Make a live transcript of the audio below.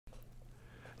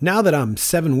Now that I'm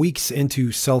 7 weeks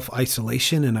into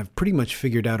self-isolation and I've pretty much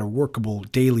figured out a workable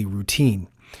daily routine,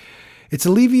 it's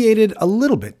alleviated a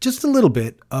little bit, just a little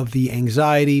bit, of the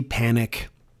anxiety, panic,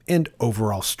 and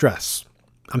overall stress.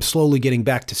 I'm slowly getting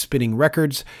back to spinning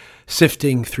records,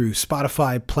 sifting through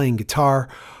Spotify, playing guitar,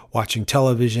 watching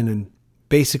television, and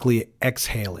basically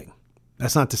exhaling.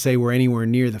 That's not to say we're anywhere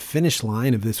near the finish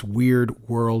line of this weird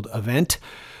world event,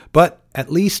 but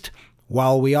at least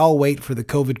while we all wait for the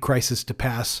COVID crisis to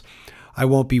pass, I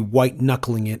won't be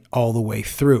white-knuckling it all the way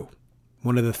through.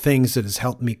 One of the things that has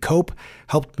helped me cope,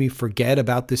 helped me forget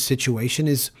about this situation,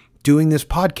 is doing this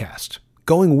podcast.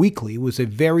 Going weekly was a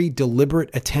very deliberate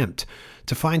attempt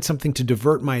to find something to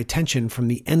divert my attention from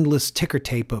the endless ticker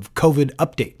tape of COVID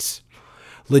updates.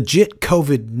 Legit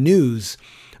COVID news,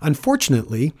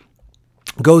 unfortunately,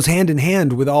 goes hand in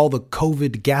hand with all the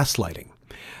COVID gaslighting.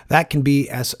 That can be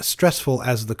as stressful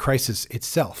as the crisis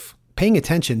itself. Paying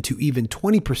attention to even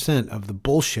 20% of the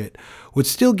bullshit would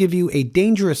still give you a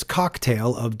dangerous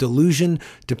cocktail of delusion,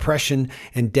 depression,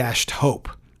 and dashed hope.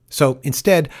 So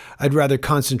instead, I'd rather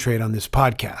concentrate on this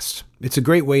podcast. It's a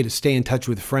great way to stay in touch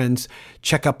with friends,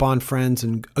 check up on friends,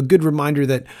 and a good reminder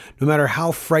that no matter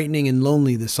how frightening and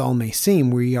lonely this all may seem,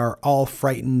 we are all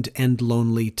frightened and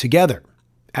lonely together.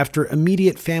 After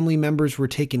immediate family members were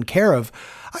taken care of,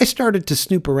 I started to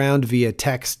snoop around via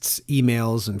texts,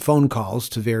 emails, and phone calls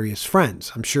to various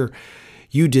friends. I'm sure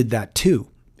you did that too.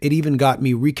 It even got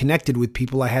me reconnected with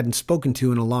people I hadn't spoken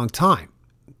to in a long time.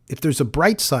 If there's a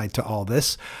bright side to all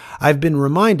this, I've been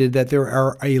reminded that there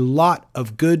are a lot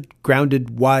of good,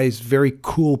 grounded, wise, very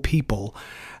cool people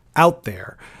out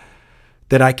there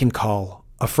that I can call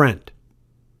a friend.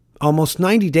 Almost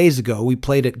 90 days ago, we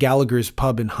played at Gallagher's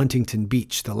Pub in Huntington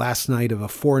Beach, the last night of a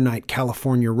 4-night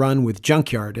California run with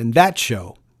Junkyard, and that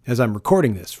show, as I'm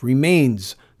recording this,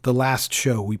 remains the last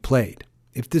show we played.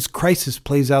 If this crisis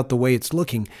plays out the way it's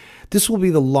looking, this will be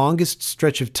the longest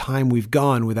stretch of time we've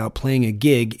gone without playing a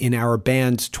gig in our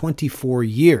band's 24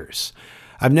 years.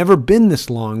 I've never been this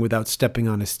long without stepping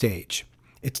on a stage.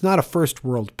 It's not a first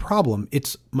world problem,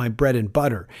 it's my bread and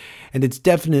butter, and it's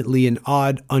definitely an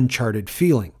odd, uncharted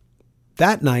feeling.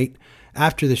 That night,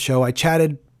 after the show, I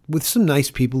chatted with some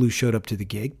nice people who showed up to the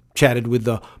gig, chatted with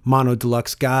the Mono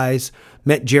Deluxe guys,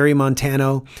 met Jerry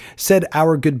Montano, said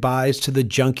our goodbyes to the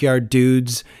Junkyard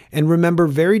dudes, and remember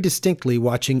very distinctly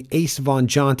watching Ace Von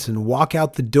Johnson walk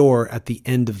out the door at the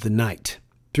end of the night.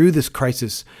 Through this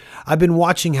crisis, I've been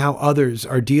watching how others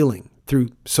are dealing through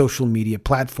social media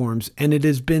platforms, and it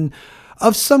has been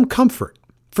of some comfort.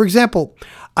 For example,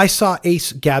 I saw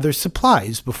Ace gather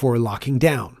supplies before locking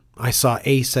down. I saw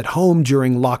Ace at home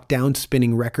during lockdown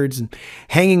spinning records and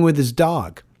hanging with his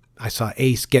dog. I saw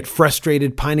Ace get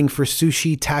frustrated pining for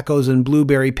sushi, tacos, and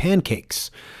blueberry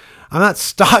pancakes. I'm not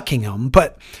stalking him,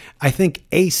 but I think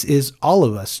Ace is all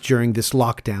of us during this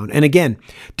lockdown. And again,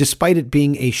 despite it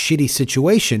being a shitty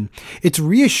situation, it's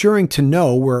reassuring to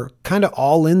know we're kind of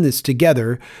all in this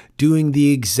together doing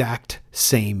the exact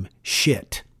same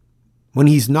shit. When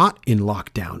he's not in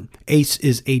lockdown, Ace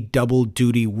is a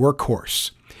double-duty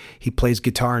workhorse. He plays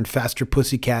guitar in Faster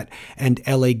Pussycat and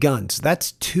LA Guns.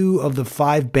 That's 2 of the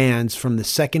 5 bands from the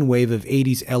second wave of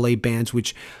 80s LA bands,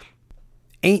 which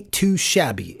ain't too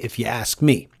shabby if you ask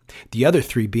me. The other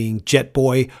 3 being Jet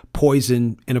Boy,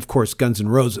 Poison, and of course Guns N'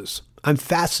 Roses. I'm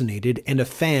fascinated and a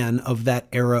fan of that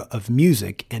era of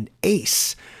music, and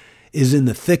Ace is in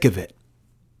the thick of it.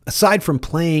 Aside from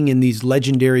playing in these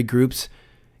legendary groups,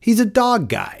 he's a dog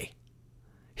guy.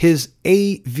 His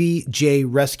AVJ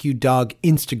Rescue Dog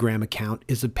Instagram account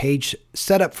is a page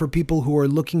set up for people who are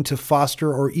looking to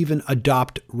foster or even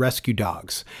adopt rescue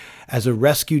dogs. As a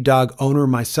rescue dog owner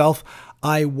myself,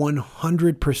 I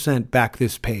 100% back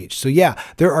this page. So yeah,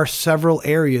 there are several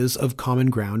areas of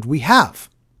common ground we have.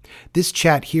 This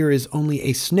chat here is only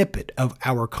a snippet of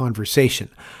our conversation.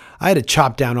 I had to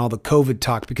chop down all the COVID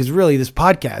talk because really this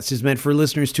podcast is meant for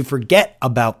listeners to forget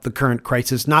about the current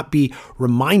crisis, not be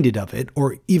reminded of it,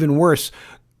 or even worse,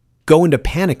 go into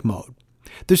panic mode.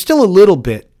 There's still a little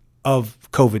bit of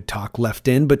COVID talk left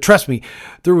in, but trust me,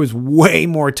 there was way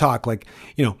more talk like,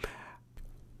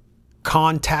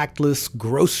 contactless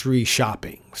grocery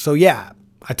shopping. So yeah,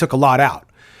 I took a lot out.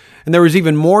 And there was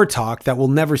even more talk that will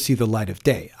never see the light of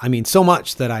day. I mean, so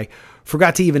much that I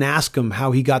forgot to even ask him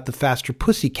how he got the Faster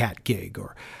Pussycat gig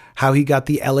or how he got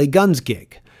the LA Guns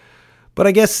gig. But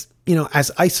I guess,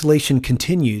 as isolation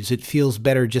continues, it feels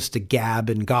better just to gab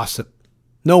and gossip.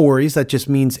 No worries, that just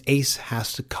means Ace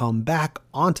has to come back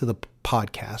onto the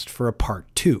podcast for a part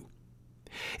 2.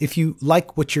 If you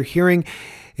like what you're hearing,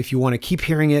 if you want to keep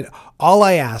hearing it, all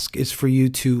I ask is for you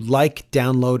to like,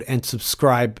 download, and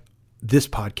subscribe this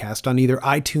podcast on either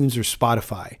iTunes or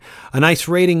Spotify. A nice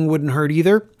rating wouldn't hurt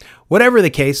either. Whatever the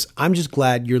case, I'm just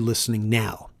glad you're listening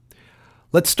now.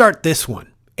 Let's start this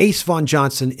one. Ace Von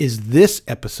Johnson is this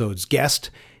episode's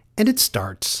guest, and it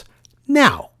starts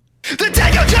now. The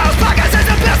Danko Jones podcast is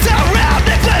the best around.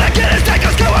 Nick Flanagan is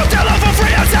Danko's co-host for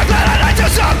free on SoundCloud. I like to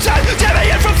sometimes get me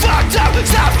in from fucked up.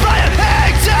 Stop playing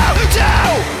Hang Down.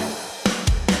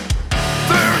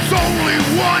 There's only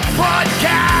one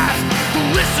podcast to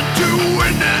listen to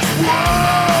in this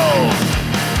world,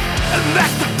 and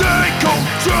that's the Danko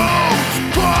Jones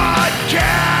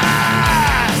podcast.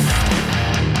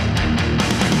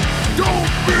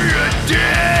 Don't be a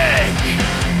dick.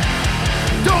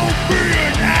 Don't be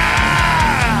an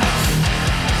ass.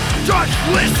 Just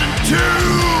listen to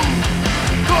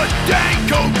the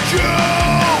Danko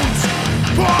Jones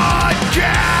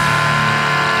podcast.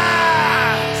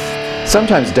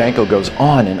 Sometimes Danko goes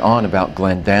on and on about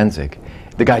Glenn Danzig.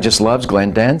 The guy just loves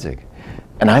Glenn Danzig.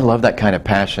 And I love that kind of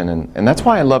passion, and that's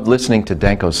why I love listening to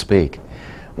Danko speak.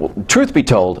 Well, truth be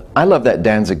told, I love that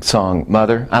Danzig song,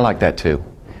 Mother. I like that too.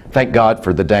 Thank God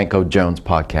for the Danko Jones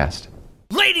podcast.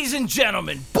 Ladies and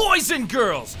gentlemen, boys and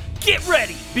girls, get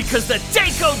ready because the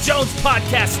Danko Jones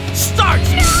podcast starts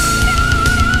now!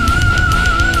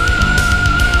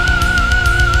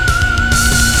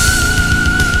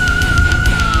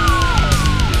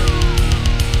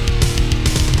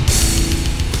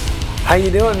 How you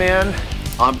doing, man?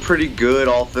 I'm pretty good,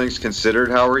 all things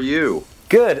considered. How are you?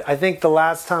 Good. I think the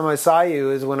last time I saw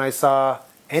you is when I saw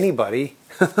anybody.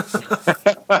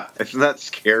 Isn't that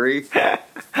scary?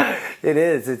 It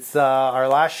is. It's our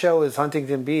last show was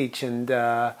Huntington Beach, and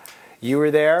you were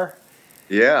there.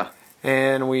 Yeah.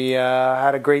 And we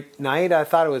had a great night. I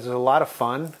thought it was a lot of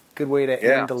fun. Good way to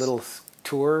end a little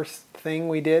tour thing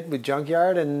we did with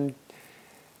Junkyard, and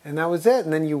that was it.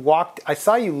 And then you walked. I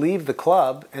saw you leave the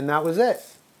club, and that was it.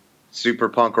 Super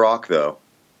punk rock, though.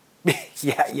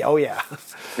 Yeah. Oh, yeah.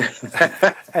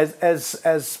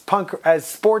 as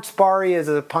sports bar-y as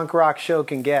a punk rock show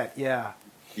can get. Yeah.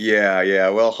 Yeah.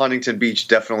 Well, Huntington Beach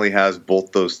definitely has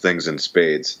both those things in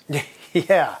spades.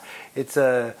 Yeah. It's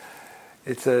a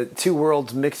two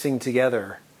worlds mixing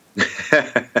together.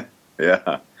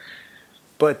 Yeah.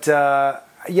 But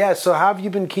yeah. So how have you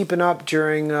been keeping up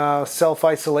during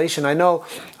self-isolation? I know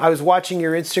I was watching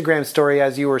your Instagram story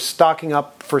as you were stocking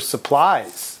up for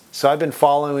supplies. So I've been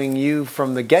following you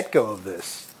from the get-go of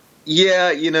this.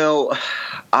 Yeah,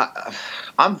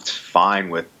 I'm fine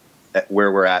with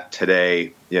where we're at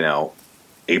today, April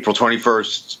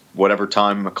 21st, whatever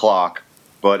time o'clock.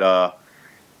 But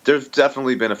there's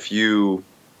definitely been a few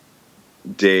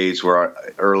days where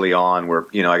early on where,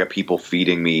 I got people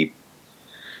feeding me,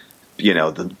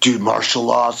 the dude, martial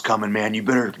law's coming, man. You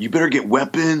better get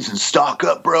weapons and stock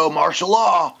up, bro. Martial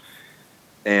law.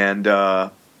 And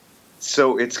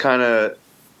so it's kind of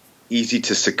easy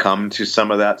to succumb to some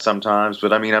of that sometimes.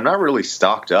 But, I'm not really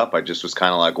stocked up. I just was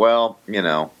kind of like, well,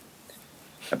 I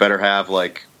better have,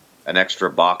 like, an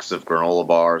extra box of granola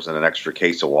bars and an extra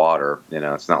case of water.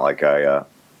 It's not like I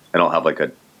don't have, like,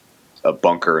 a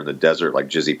bunker in the desert like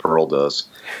Jizzy Pearl does.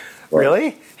 But,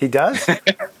 really? He does?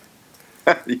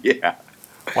 Yeah.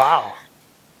 Wow.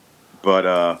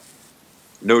 But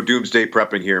no doomsday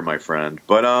prepping here, my friend.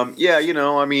 But, yeah,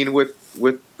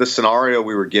 with the scenario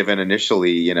we were given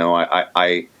initially,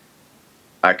 I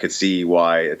could see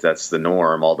why that's the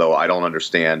norm, although I don't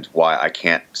understand why I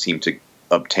can't seem to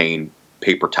obtain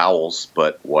paper towels,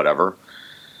 but whatever.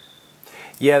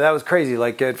 Yeah, that was crazy.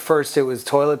 Like at first it was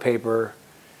toilet paper,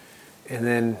 and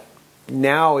then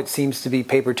now it seems to be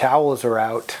paper towels are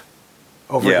out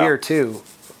over here too.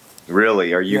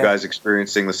 Really? Are you guys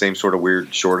experiencing the same sort of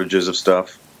weird shortages of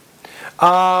stuff?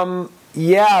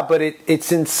 Yeah, but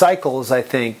it's in cycles, I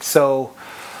think. So,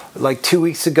 like 2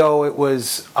 weeks ago, it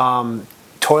was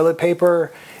toilet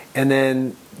paper, and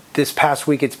then this past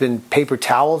week, it's been paper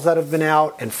towels that have been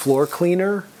out and floor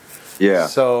cleaner. Yeah.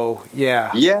 So,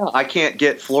 yeah. Yeah, I can't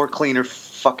get floor cleaner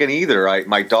fucking either.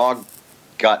 My dog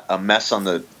got a mess on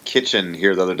the kitchen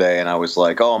here the other day, and I was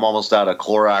like, oh, I'm almost out of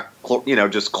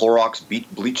just Clorox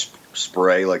bleach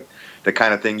spray, like the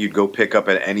kind of thing you'd go pick up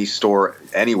at any store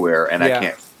anywhere, and I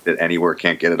can't get it anywhere,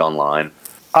 can't get it online.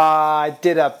 I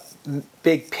did a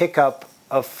big pickup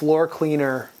of floor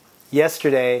cleaner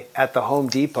yesterday at the Home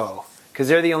Depot because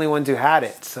they're the only ones who had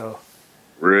it. So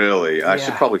really, I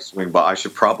should probably swing by. I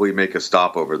should probably make a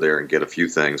stop over there and get a few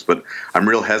things, but I'm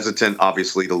real hesitant,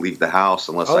 obviously, to leave the house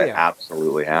unless I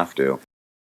absolutely have to.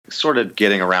 Sort of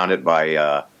getting around it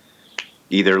by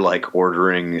either like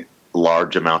ordering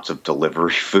large amounts of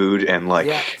delivery food and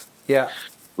like,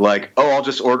 I'll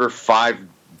just order 5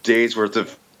 days worth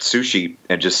of sushi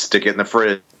and just stick it in the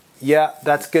fridge. Yeah,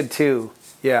 that's good too.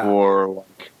 Yeah. Or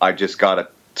like, I just got a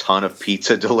ton of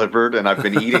pizza delivered and I've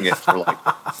been eating it for like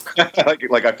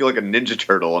I feel like a Ninja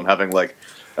Turtle. I'm having like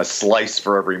a slice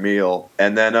for every meal.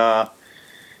 And then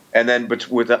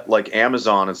with like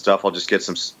Amazon and stuff, I'll just get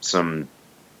some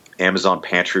Amazon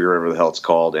pantry or whatever the hell it's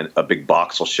called, and a big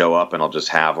box will show up and I'll just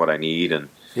have what I need. And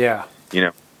yeah, you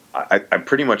know, I'm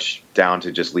pretty much down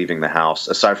to just leaving the house,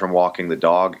 aside from walking the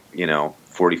dog,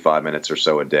 45 minutes or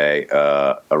so a day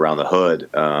around the hood,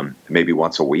 maybe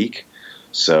once a week.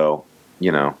 So,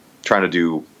 trying to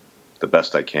do the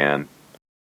best I can.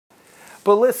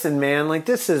 But listen, man, like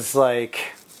this isn't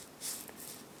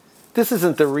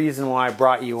the reason why I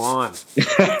brought you on.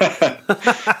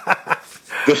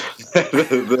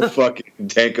 the fucking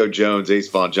Danko Jones, Ace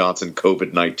Von Johnson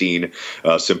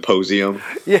COVID-19 symposium.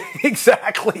 Yeah,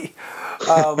 exactly.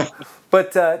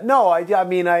 But no, I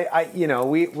mean,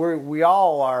 we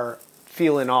all are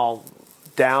feeling all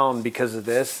down because of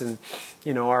this, and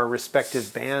our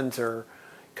respective bands are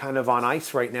kind of on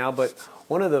ice right now. But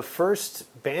one of the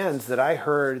first bands that I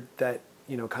heard that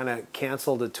kind of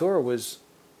canceled a tour was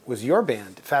your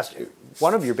band.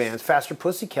 One of your bands, Faster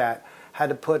Pussycat, had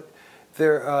to put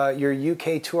your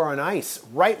UK tour on ice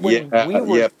right when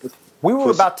we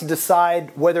were about to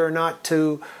decide whether or not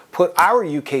to put our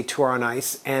UK tour on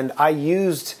ice, and I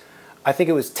think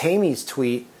it was Tammy's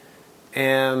tweet,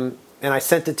 and I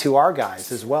sent it to our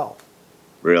guys as well.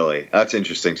 Really? That's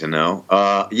interesting to know.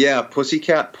 Yeah,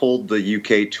 Pussycat pulled the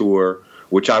UK tour,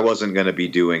 which I wasn't going to be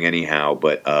doing anyhow,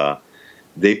 but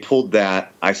they pulled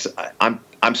that.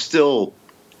 I'm still,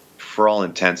 for all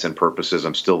intents and purposes,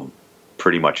 I'm still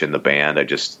pretty much in the band. I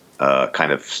just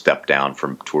kind of stepped down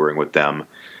from touring with them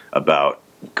about,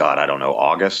 I don't know,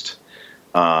 August.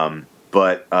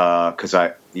 But because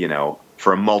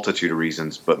for a multitude of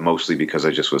reasons, but mostly because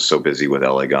I just was so busy with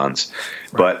LA Guns.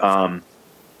 Right. But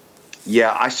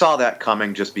yeah, I saw that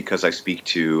coming just because I speak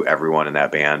to everyone in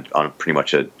that band on pretty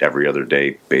much a every other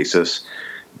day basis.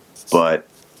 But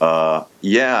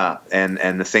yeah,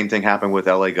 and the same thing happened with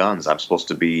LA Guns. I'm supposed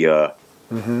to be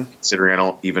considering I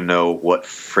don't even know what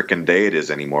frickin' day it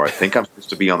is anymore. I think I'm supposed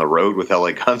to be on the road with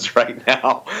LA Guns right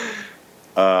now.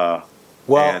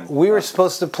 We were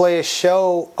supposed to play a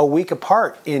show a week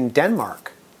apart in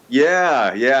Denmark.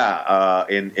 Yeah.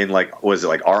 In like, was it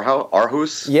like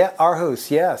Aarhus? Yeah, Aarhus,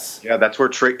 yes. Yeah, that's where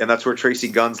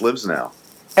Tracii Guns lives now.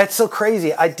 That's so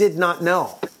crazy. I did not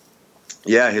know.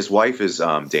 Yeah, his wife is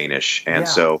Danish, and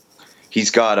so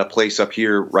he's got a place up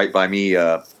here right by me,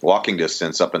 walking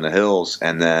distance up in the hills.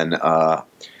 And then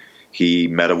he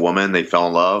met a woman, they fell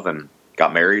in love, and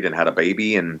got married and had a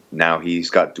baby, and now he's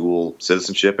got dual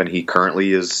citizenship, and he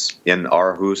currently is in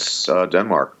Aarhus,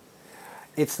 Denmark.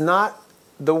 It's not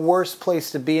the worst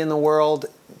place to be in the world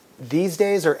these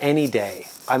days or any day.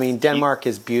 I mean, Denmark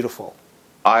is beautiful.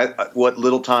 What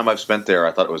little time I've spent there,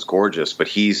 I thought it was gorgeous, but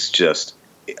he is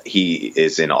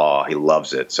in awe. He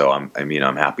loves it. So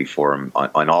I'm happy for him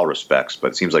on all respects, but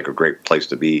it seems like a great place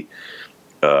to be,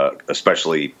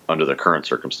 especially under the current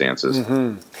circumstances.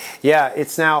 Mm-hmm. Yeah,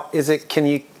 it's now, can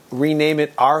you rename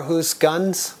it Aarhus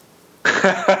Guns?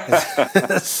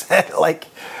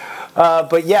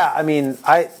 But yeah, I mean,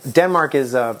 Denmark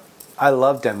is I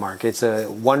love Denmark. It's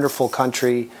a wonderful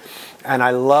country, and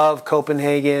I love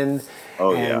Copenhagen.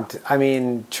 Oh, and yeah. I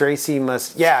mean, Tracii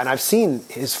and I've seen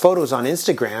his photos on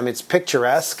Instagram. It's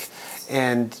picturesque,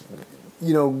 and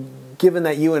given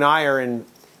that you and I are in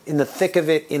the thick of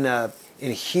it in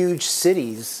huge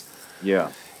cities,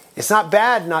 it's not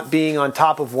bad not being on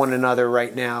top of one another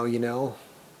right now.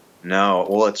 No,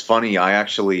 well, it's funny. I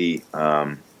actually,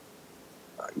 I'm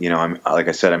like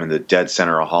I said, I'm in the dead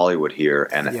center of Hollywood here,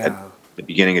 and at the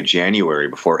beginning of January,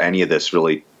 before any of this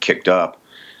really kicked up,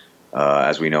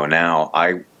 as we know now,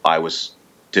 I was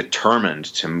determined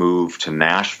to move to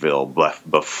Nashville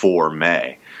before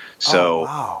May.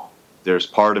 So there's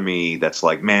part of me that's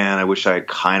like, man, I wish I had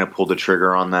kind of pulled the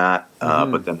trigger on that.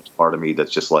 But then there's part of me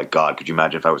that's just like, God, could you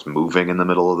imagine if I was moving in the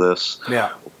middle of this?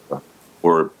 Yeah.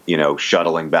 Or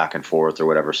shuttling back and forth or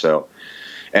whatever. So,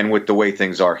 and with the way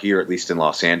things are here, at least in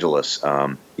Los Angeles,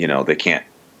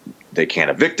 they can't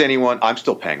evict anyone. I'm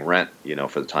still paying rent,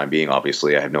 for the time being.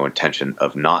 Obviously, I have no intention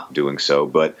of not doing so.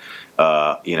 But,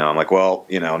 I'm like, well,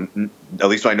 at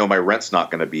least I know my rent's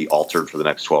not going to be altered for the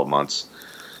next 12 months.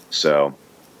 So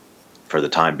for the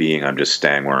time being, I'm just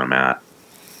staying where I'm at.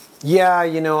 Yeah,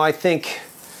 I think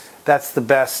that's the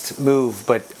best move.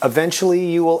 But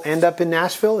eventually you will end up in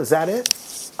Nashville. Is that it?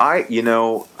 I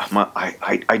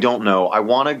don't know.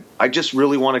 I just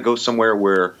really want to go somewhere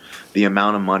where the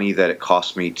amount of money that it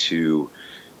costs me to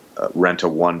rent a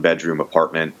 1-bedroom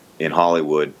apartment in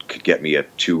Hollywood could get me a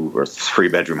 2 or 3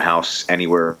 bedroom house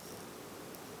anywhere,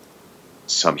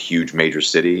 some huge major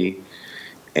city,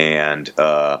 and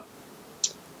I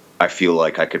feel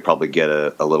like I could probably get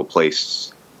a little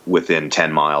place within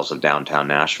 10 miles of downtown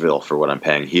Nashville for what I'm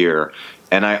paying here.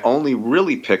 And I only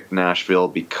really picked Nashville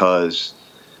because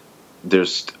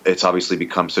it's obviously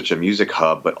become such a music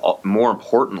hub, but more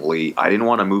importantly, I didn't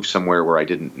want to move somewhere where I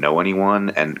didn't know anyone.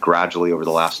 And gradually over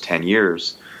the last 10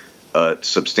 years, a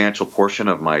substantial portion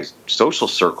of my social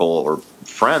circle or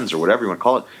friends or whatever you want to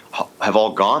call it have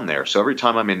all gone there. So every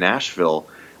time I'm in Nashville,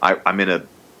 I'm in a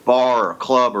bar or a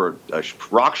club or a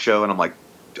rock show, and I'm like,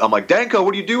 Danko,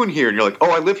 what are you doing here? And you're like,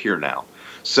 oh, I live here now.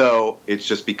 So it's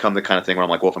just become the kind of thing where I'm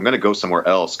like, well, if I'm going to go somewhere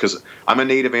else, because I'm a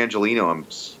native Angelino, I'm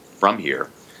from here.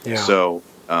 Yeah. So,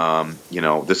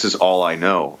 this is all I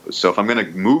know. So if I'm going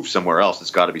to move somewhere else,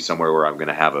 it's got to be somewhere where I'm going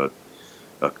to have a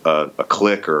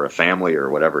clique or a family or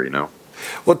whatever,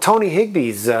 Well, Tony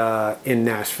Higbee's in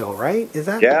Nashville, right? Is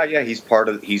that? Yeah. He's part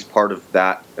of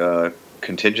that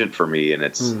contingent for me, and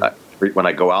it's when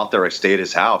I go out there, I stay at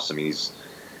his house. I mean, he's,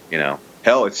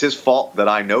 hell, it's his fault that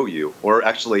I know you, or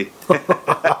actually.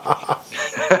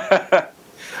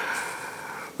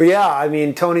 But yeah, I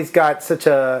mean, Tony's got such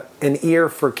an ear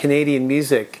for Canadian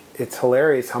music. It's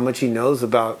hilarious how much he knows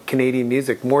about Canadian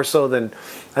music, more so than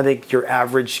I think your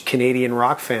average Canadian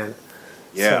rock fan.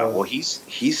 Yeah, well, he's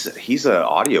an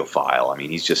audiophile. I mean,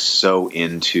 he's just so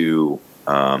into,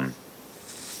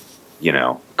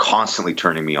 constantly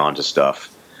turning me on to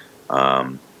stuff,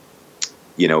 in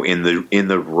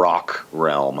the rock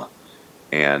realm.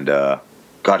 And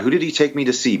God, who did he take me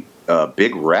to see?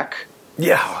 Big Wreck.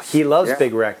 Yeah, he loves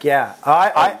Big Wreck. Yeah,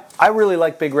 I really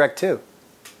like Big Wreck too.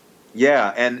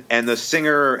 Yeah, and the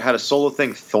singer had a solo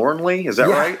thing, Thornley. Is that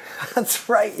right? That's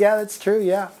right. Yeah, that's true.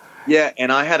 Yeah. Yeah,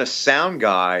 and I had a sound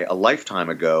guy a lifetime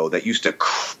ago that used to,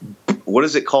 what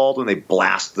is it called when they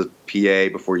blast the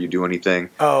PA before you do anything?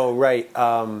 Oh, right.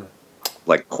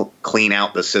 Like clean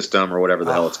out the system or whatever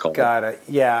the hell it's called. God,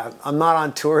 yeah. I'm not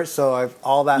on tour, so I've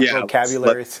all that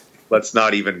vocabulary. Let's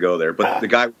not even go there. But the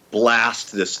guy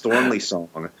blasts this Thornley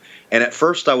song. And at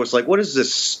first I was like, what is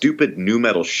this stupid nu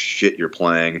metal shit you're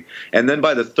playing? And then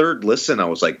by the third listen, I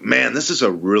was like, man, this is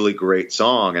a really great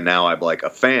song. And now I'm like a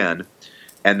fan.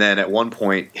 And then at one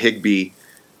point, Higbee,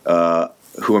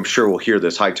 who I'm sure will hear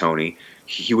this, hi Tony,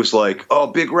 he was like, oh,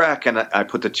 Big Wreck. And I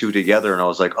put the two together and I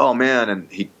was like, oh man.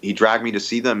 And he dragged me to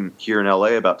see them here in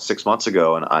LA about 6 months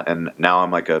ago. And now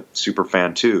I'm like a super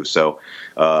fan too. So,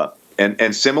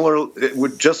 and similar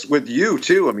with you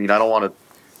too. I mean, I don't want to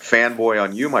fanboy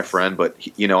on you, my friend, but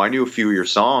I knew a few of your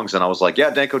songs and I was like, yeah,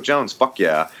 Danko Jones, fuck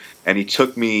yeah. And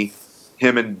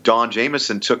him and Don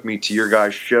Jameson took me to your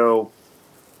guys' show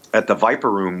at the Viper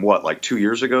Room, like 2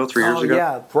 years ago, 3 years ago?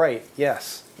 Yeah, right,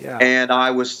 yes. Yeah. And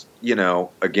I was,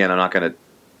 again, I'm not going to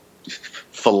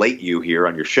fillet you here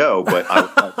on your show, but I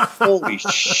was like, holy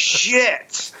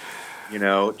shit!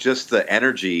 Just the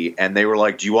energy. And they were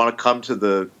like, do you want to come to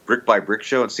the Brick by Brick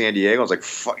show in San Diego? I was like,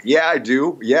 fuck, yeah, I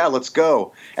do. Yeah, let's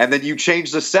go. And then you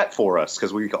changed the set for us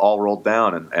because we all rolled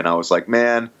down. And I was like,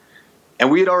 man. And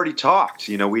we had already talked.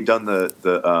 We'd done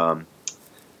the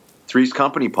Three's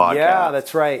Company podcast. Yeah,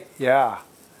 that's right. Yeah.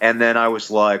 And then I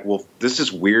was like, well, this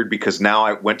is weird because now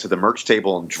I went to the merch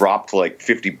table and dropped like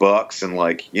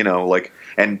 $50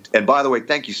 and and by the way,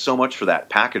 thank you so much for that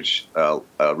package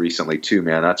recently too,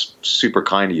 man. That's super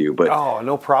kind of you. But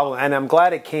no problem. And I'm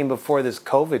glad it came before this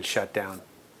COVID shutdown.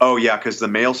 Oh yeah, because the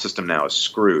mail system now is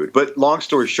screwed. But long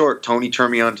story short, Tony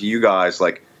turned me on to you guys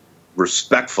like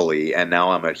respectfully, and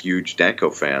now I'm a huge Danko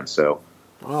fan. So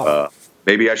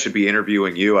maybe I should be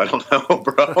interviewing you. I don't know,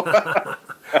 bro.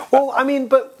 Well, I mean,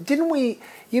 but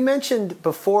you mentioned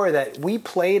before that we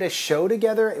played a show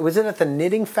together. Was it at the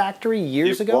Knitting Factory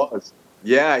years ago? It was.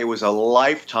 Yeah, it was a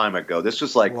lifetime ago. This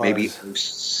was like maybe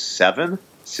 7,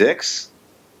 6?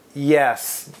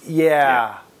 Yes.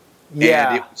 Yeah.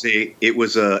 And it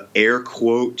was a air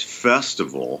quote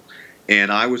festival,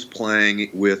 and I was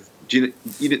playing with, you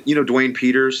know Dwayne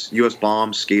Peters, U.S.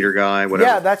 Bomb, skater guy,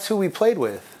 whatever. Yeah, that's who we played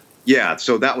with. Yeah,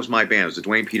 so that was my band. It was the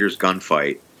Dwayne Peters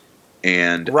Gunfight.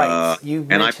 And you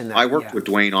mentioned that. I worked with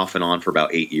Dwayne off and on for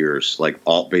about 8 years, like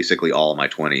basically all of my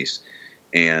 20s,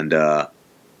 and that's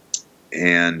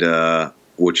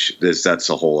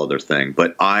a whole other thing.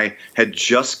 But I had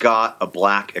just got a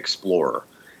Black Explorer,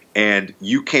 and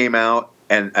you came out,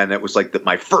 and it was like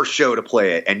my first show to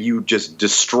play it, and you just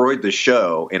destroyed the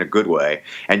show in a good way,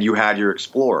 and you had your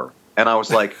Explorer, and I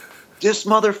was like, this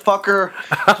motherfucker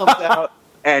comes out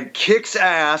and kicks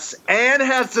ass and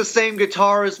has the same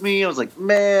guitar as me. I was like,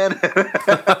 man.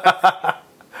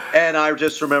 and I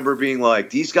just remember being like,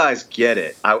 these guys get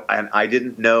it. And I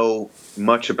didn't know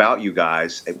much about you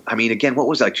guys. I mean, again, what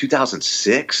was it, like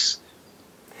 2006?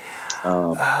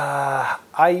 I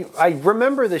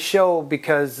remember the show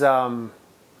because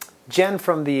Jen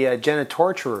from the Jenna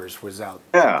Torturers was out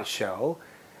at the show,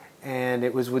 and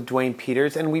it was with Dwayne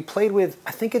Peters, and we played with,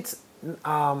 I think it's,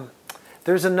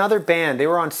 there's another band. They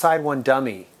were on Side One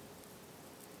Dummy.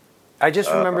 I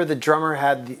just remember the drummer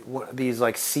had these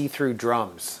like see-through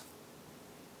drums.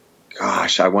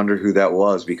 Gosh, I wonder who that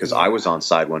was, because I was on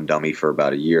Side One Dummy for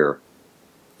about a year.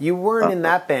 You weren't in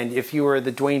that band if you were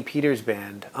the Dwayne Peters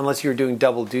band, unless you were doing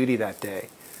double duty that day.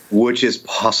 Which is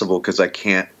possible, because I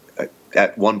can't.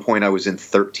 At one point, I was in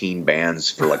 13 bands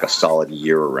for like a solid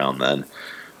year around then.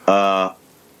 The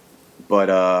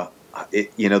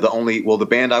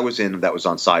band I was in that was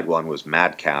on Side One was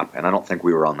Madcap, and I don't think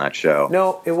we were on that show.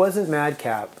 No, it wasn't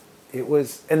Madcap. It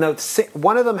was, and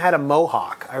one of them had a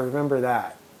mohawk. I remember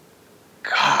that.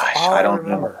 Gosh, I don't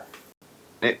remember.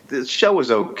 The show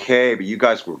was okay, but you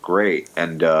guys were great,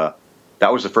 and that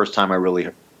was the first time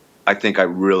I think I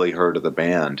really heard of the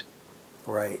band.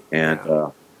 Right. And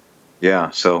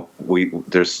so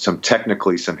there's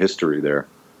technically some history there.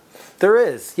 There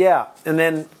is, yeah, and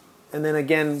then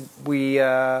again we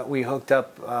hooked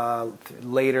up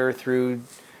later through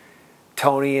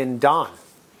Tony and Don.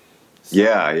 So,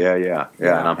 yeah.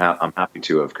 And I'm happy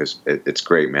to have, because it's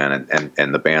great, man,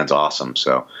 and the band's awesome.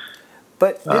 So.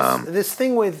 But this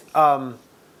thing with LA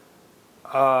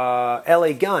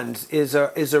Guns is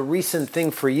a recent thing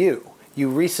for you. You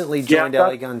recently joined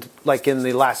LA Guns, like in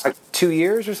the last 2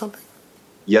 years or something?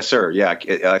 Yes, sir. Yeah,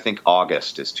 I think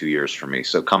August is 2 years for me.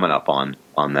 So coming up on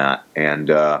that, and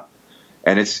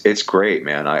it's great,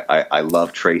 man. I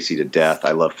love Tracii to death.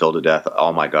 I love Phil to death.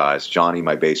 All my guys, Johnny,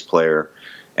 my bass player,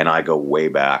 and I go way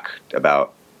back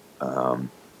about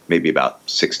maybe about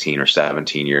 16 or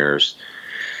 17 years.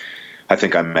 I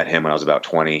think I met him when I was about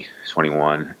 20,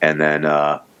 21. And then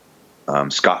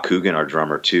Scott Coogan, our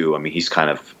drummer, too. I mean, he's kind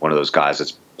of one of those guys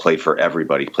that's played for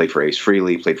everybody. He played for Ace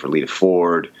Frehley, played for Lita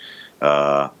Ford.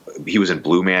 He was in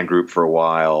Blue Man Group for a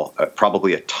while.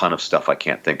 Probably a ton of stuff I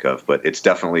can't think of, but it's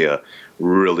definitely a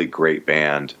really great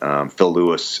band. Phil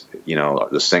Lewis,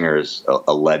 the singer, is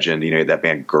a legend. He had that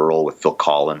band Girl with Phil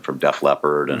Collin from Def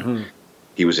Leppard, and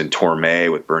he was in Torme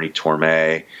with Bernie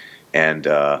Torme. And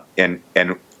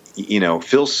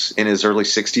Phil's in his early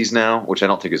 60s now, which I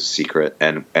don't think is a secret.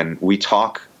 And we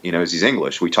talk, as he's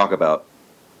English, we talk about,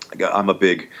 I'm a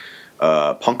big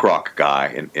punk rock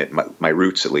guy, in my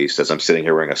roots at least, as I'm sitting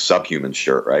here wearing a Subhuman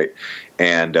shirt, right?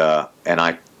 And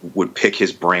I would pick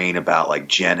his brain about like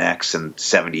Gen X and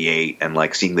 78 and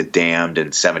like seeing the Damned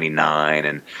in 79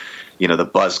 and, the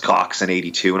Buzzcocks in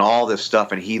 82 and all this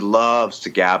stuff. And he loves to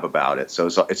gab about it. So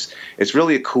it's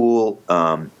really a cool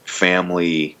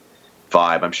family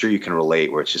vibe. I'm sure you can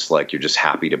relate, where it's just like you're just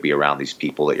happy to be around these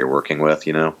people that you're working with,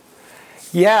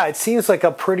 Yeah, it seems like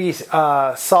a pretty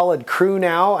solid crew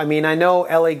now. I mean, I know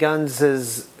LA Guns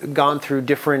has gone through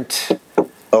different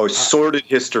sordid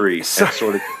history.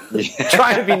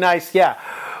 Trying to be nice, yeah.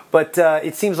 But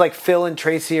it seems like Phil and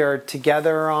Tracii are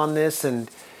together on this, and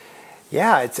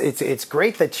yeah, it's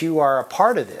great that you are a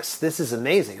part of this. This is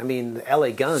amazing. I mean, LA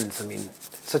Guns,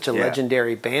 such a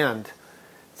legendary band.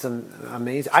 It's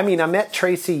amazing. I mean, I met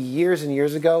Tracii years and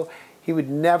years ago. He would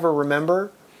never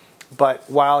remember, but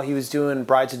while he was doing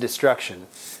Brides of Destruction.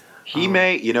 He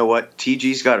may,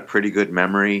 TG's got a pretty good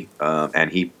memory, and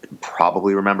he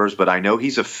probably remembers, but I know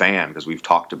he's a fan because we've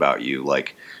talked about you,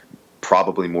 like,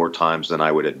 probably more times than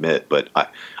I would admit. But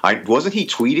I wasn't he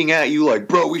tweeting at you like,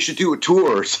 bro, we should do a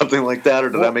tour or something like that, or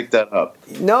did I make that up?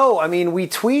 No, I mean, we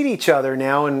tweet each other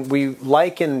now, and we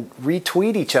like and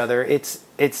retweet each other. It's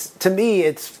to me,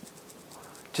 it's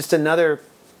just another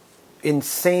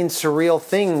insane, surreal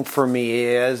thing for me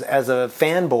as a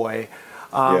fanboy.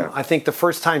 I think the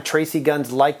first time Tracii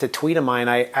Guns liked a tweet of mine,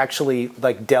 I actually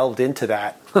delved into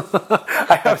that.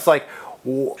 I was like,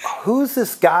 who's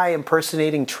this guy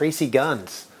impersonating Tracii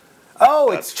Guns? Oh,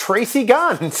 it's Tracii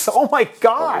Guns. Oh my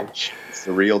God. It's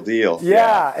the real deal.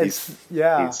 Yeah. It's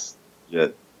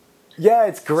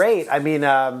great.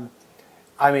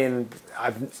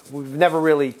 We've never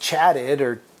really chatted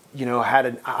or, had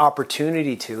an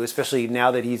opportunity to, especially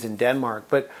now that he's in Denmark.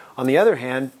 But on the other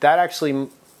hand, that actually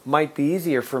might be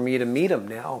easier for me to meet him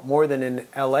now more than in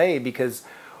LA, because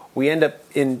we end up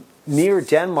near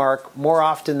Denmark more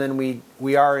often than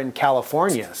we are in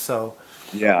California. So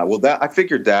yeah, well, I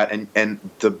figured that, and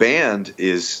the band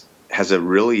has a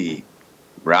really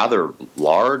rather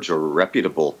large or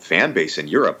reputable fan base in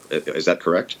Europe. Is that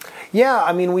correct?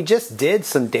 Yeah, we just did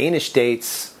some Danish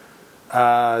dates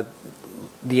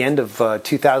the end of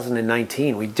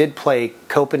 2019. We did play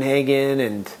Copenhagen,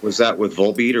 and Was that with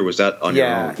Volbeat or was that on your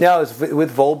own? no, it was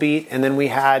with Volbeat, and then we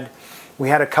had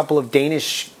a couple of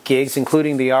Danish gigs,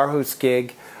 including the Aarhus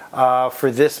gig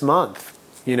for this month.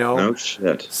 No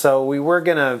shit. So we were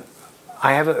gonna.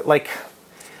 I have a, like.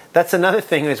 That's another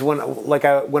thing is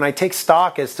when I take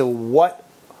stock as to what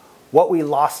we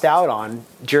lost out on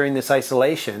during this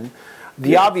isolation.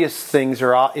 The obvious things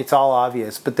it's all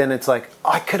obvious, but then it's like,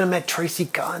 I could have met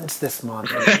Tracii Guns this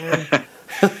month, man.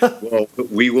 Well,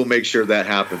 we will make sure that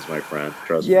happens, my friend.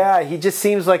 Trust me. Yeah, he just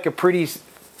seems like a pretty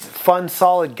fun,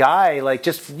 solid guy. Like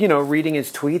just reading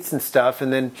his tweets and stuff.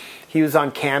 And then he was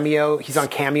on Cameo. He's on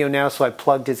Cameo now, so I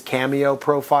plugged his Cameo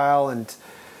profile,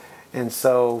 and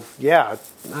so yeah,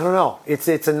 I don't know.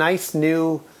 It's a nice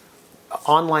new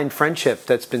online friendship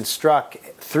that's been struck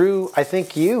through. I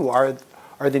think you are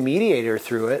the mediator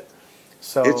through it.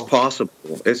 So it's possible.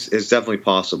 It's definitely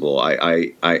possible.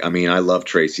 I mean, I love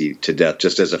Tracii to death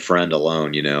just as a friend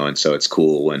alone, and so it's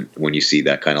cool when you see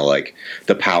that kind of like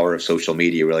the power of social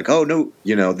media. We're like, oh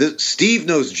no, this Steve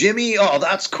knows Jimmy. Oh,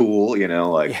 that's cool,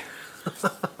 or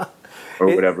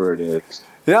whatever it is.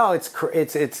 No, it's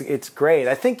great.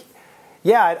 I think,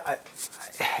 yeah,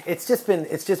 it's just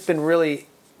been really,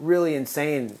 really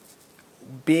insane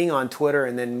being on Twitter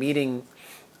and then meeting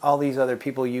all these other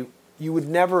people you would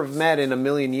never have met in a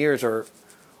million years, or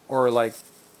like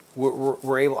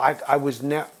were able. I would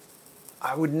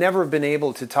never have been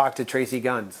able to talk to Tracii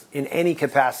Guns in any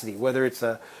capacity, whether it's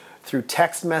through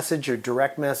text message or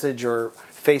direct message or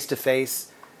face to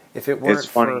face, if it weren't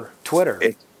for Twitter.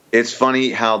 It's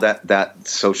funny how that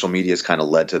social media has kind of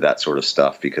led to that sort of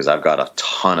stuff, because I've got a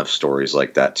ton of stories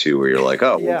like that too, where you're like,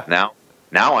 oh, yeah. well,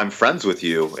 now I'm friends with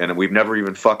you, and we've never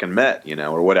even fucking met,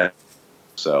 or whatever.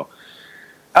 So,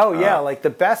 like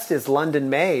the best is London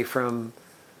May from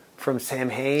Sam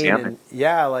Hain, and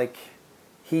yeah, like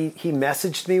he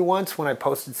messaged me once when I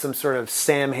posted some sort of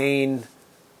Sam Hain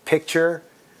picture.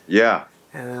 Yeah,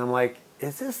 and I'm like,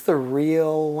 is this the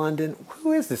real London?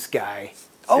 Who is this guy?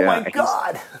 Oh yeah, my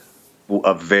God!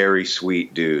 A very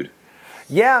sweet dude.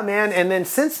 Yeah, man. And then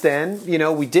since then,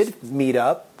 we did meet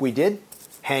up, we did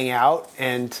hang out,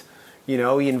 and.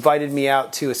 He invited me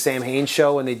out to a Sam Hain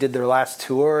show when they did their last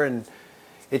tour, and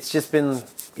it's just been,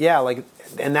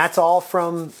 and that's all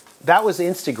that was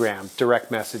Instagram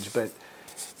direct message, but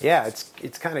yeah,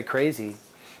 it's kind of crazy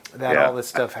that all this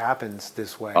stuff happens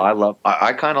this way.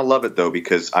 I kind of love it though,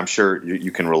 because I'm sure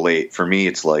you can relate. For me,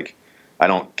 it's like, I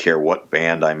don't care what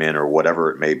band I'm in or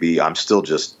whatever it may be. I'm still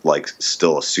just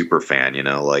still a super fan,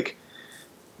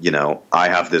 I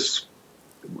have this,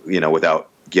 without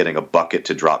getting a bucket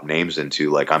to drop names into,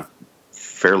 like I'm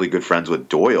fairly good friends with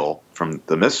Doyle from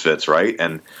the Misfits, right?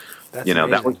 And that's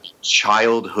that was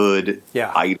childhood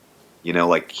idol,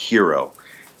 like hero.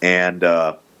 And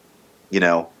he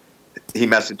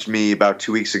messaged me about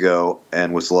 2 weeks ago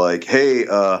and was like, hey,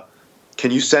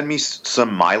 can you send me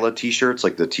some Mila t-shirts,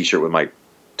 like the t-shirt with my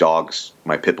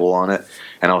pit bull on it?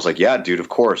 And I was like, yeah, dude, of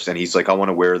course. And he's like, I want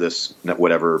to wear this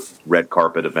whatever red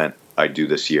carpet event I do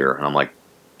this year. And I'm like,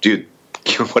 dude,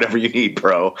 whatever you need,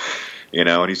 bro.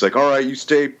 And he's like, all right, you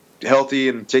stay healthy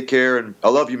and take care, and I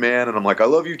love you, man. And I'm like, I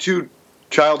love you too,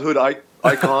 childhood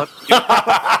icon.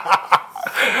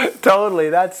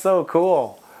 Totally, that's so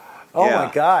cool. Oh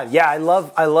my God, yeah, I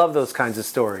love those kinds of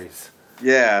stories.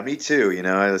 Yeah, me too.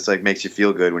 It's like makes you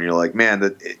feel good when you're like, man,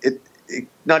 that it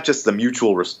not just the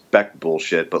mutual respect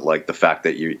bullshit, but like the fact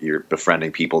that you're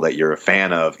befriending people that you're a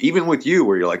fan of, even with you,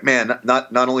 where you're like, man,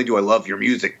 not only do I love your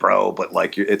music, bro, but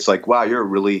like it's like, wow,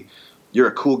 you're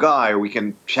a cool guy, or we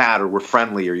can chat, or we're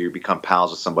friendly, or you become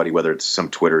pals with somebody, whether it's some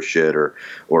Twitter shit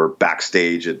or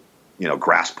backstage at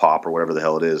Grass Pop or whatever the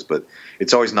hell it is. But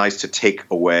it's always nice to take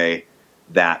away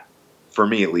that, for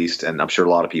me at least, and I'm sure a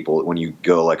lot of people, when you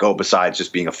go like, oh, besides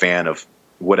just being a fan of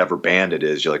whatever band it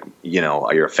is, you're like,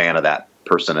 you're a fan of that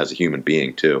person as a human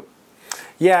being too.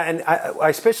 Yeah, and I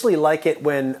especially like it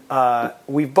when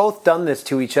we've both done this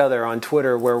to each other on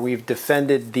Twitter, where we've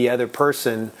defended the other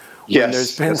person when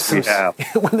there's been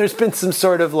when there's been some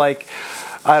sort of like,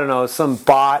 I don't know, some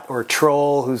bot or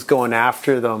troll who's going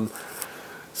after them.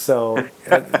 So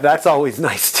that's always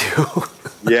nice too.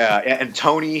 Yeah, and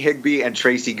Tony Higbee and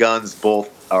Tracii Guns both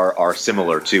are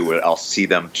similar too. I'll see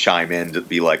them chime in to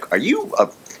be like,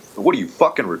 what are you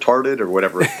fucking retarded or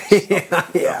whatever?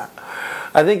 Yeah.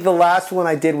 I think the last one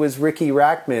I did was Riki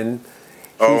Rachtman.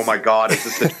 Oh my God, is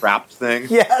this the Trapped thing?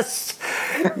 Yes.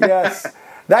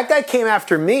 That guy came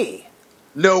after me.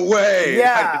 No way.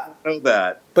 Yeah. I didn't know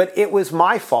that. But it was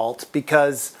my fault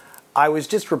because I was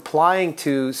just replying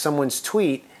to someone's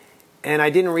tweet, and I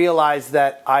didn't realize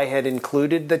that I had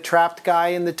included the trapped guy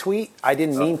in the tweet. I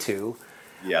didn't mean to.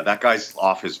 Yeah, that guy's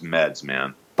off his meds,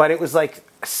 man. But it was like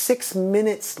 6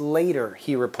 minutes later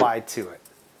he replied to it.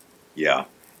 Yeah.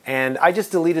 And I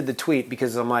just deleted the tweet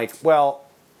because I'm like, well,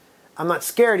 I'm not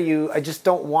scared of you. I just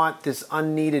don't want this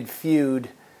unneeded feud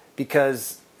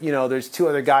because, you know, there's 2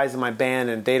 other guys in my band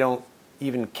and they don't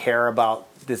even care about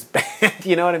this band.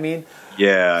 You know what I mean?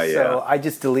 Yeah, yeah. So I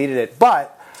just deleted it.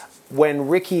 But when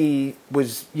Riki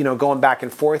was, you know, going back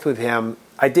and forth with him,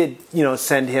 I did, you know,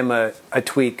 send him a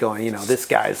tweet going, you know, this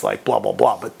guy's like blah, blah,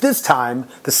 blah. But this time,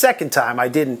 the second time, I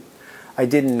didn't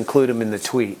include him in the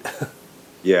tweet.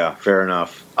 Yeah, fair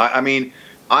enough. I mean,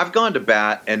 I've gone to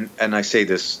bat, and I say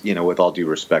this, you know, with all due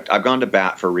respect, I've gone to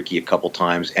bat for Riki a couple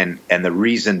times, and the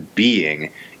reason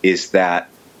being is that,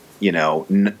 you know,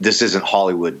 this isn't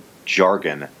Hollywood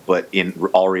jargon, but in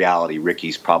all reality,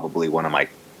 Riki's probably one of my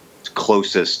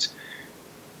closest,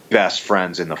 best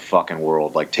friends in the fucking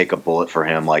world. Like, take a bullet for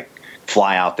him, like,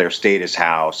 fly out there, stay at his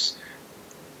house,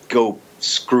 go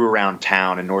screw around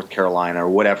town in North Carolina or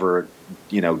whatever,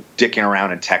 you know, dicking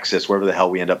around in Texas, wherever the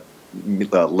hell we end up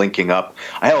linking up.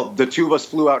 Hell, the 2 of us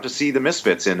flew out to see the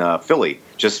Misfits in Philly.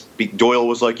 Doyle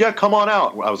was like, yeah, come on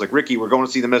out. I was like, Riki, we're going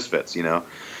to see the Misfits, you know?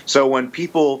 So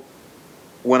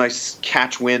when I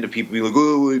catch wind of people being like,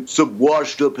 oh, it's some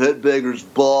washed-up headbangers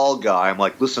ball guy, I'm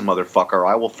like, listen, motherfucker,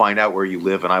 I will find out where you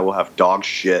live and I will have dog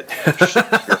shit in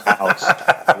your house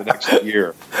for the next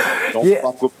year. Don't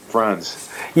fuck with friends.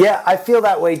 Yeah, I feel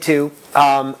that way too.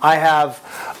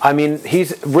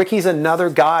 Riki's another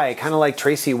guy, kind of like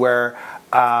Tracii, where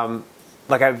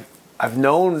like I've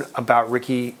known about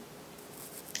Riki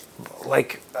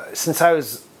like since I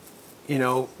was, you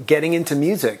know, getting into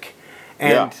music,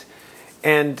 and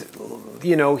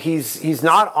you know, he's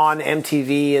not on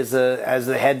MTV as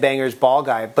the Headbangers Ball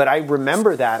guy, but I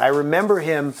remember that. I remember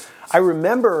him. I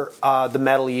remember the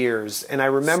metal years, and I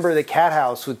remember the Cat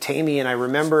House with Tammy, and I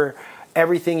remember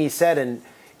everything he said, and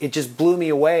it just blew me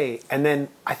away. And then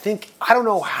I don't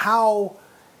know how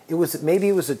it was. Maybe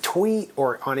it was a tweet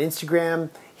or on Instagram.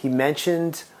 He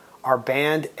mentioned our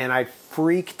band, and I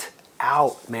freaked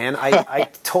out, man. I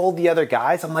told the other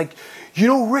guys, I'm like, you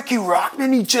know, Riki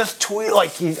Rachtman, he just tweeted,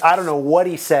 like, I don't know what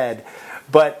he said,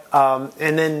 but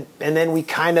and then we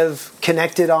kind of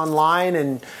connected online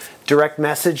and direct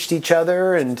messaged each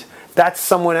other, and that's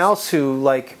someone else who,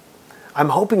 like, I'm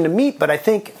hoping to meet. But I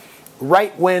think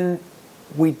right when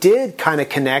we did kind of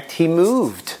connect, he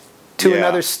moved to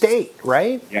another state,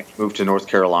 right? Yeah, he moved to North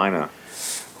Carolina.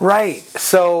 Right.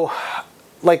 So,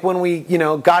 like, when we, you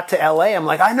know, got to LA, I'm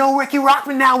like, I know Riki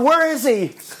Rachtman now. Where is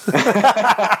he?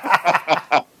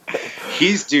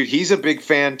 He's a big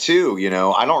fan too, you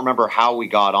know. I don't remember how we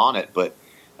got on it, but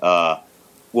I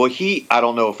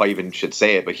don't know if I even should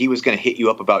say it, but he was going to hit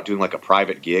you up about doing like a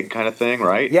private gig kind of thing,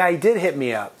 right? Yeah, he did hit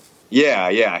me up.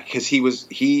 Yeah, because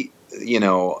he you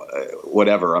know,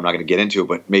 whatever, I'm not going to get into it,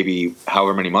 but maybe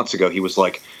however many months ago, he was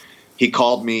like, he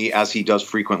called me, as he does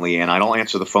frequently, and I don't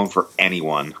answer the phone for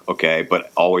anyone, okay,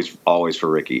 but always for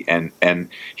Riki. And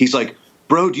he's like,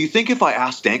 bro, do you think if I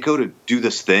asked Danko to do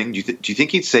this thing, do you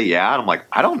think he'd say yeah? And I'm like,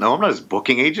 I don't know. I'm not his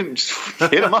booking agent. Just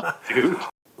hit him up, dude.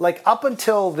 Like, up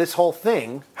until this whole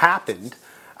thing happened,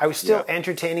 I was still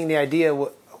entertaining the idea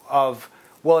of,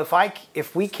 well,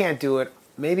 if we can't do it,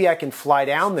 maybe I can fly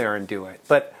down there and do it.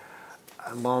 But,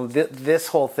 well, this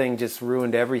whole thing just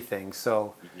ruined everything,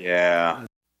 so. Yeah.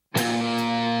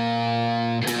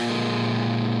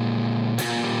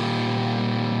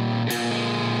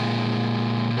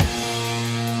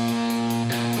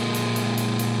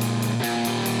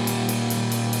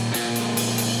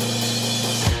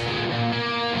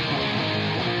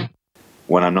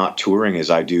 When I'm not touring,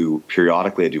 I do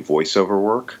voiceover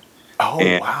work.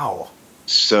 Oh, wow.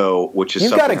 So, which is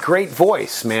You've got a great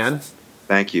voice, man.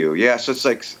 Thank you. Yeah, so it's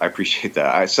like, I appreciate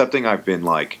that. It's something I've been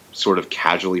like sort of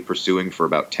casually pursuing for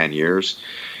about 10 years.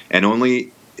 And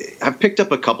I've picked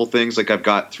up a couple things. Like, I've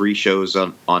got 3 shows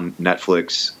on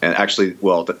Netflix, and actually,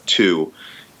 well, 2.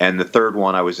 And the third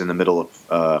one I was in the middle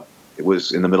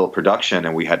of production,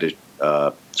 and we had to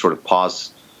sort of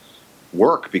pause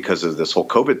work because of this whole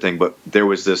COVID thing. But there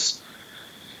was this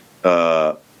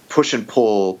push and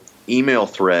pull email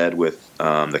thread with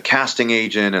the casting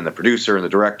agent and the producer and the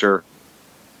director.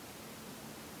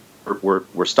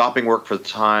 We're stopping work for the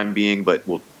time being, but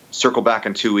we'll circle back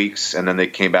in 2 weeks. And then they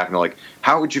came back and they're like,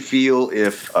 how would you feel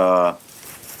if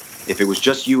it was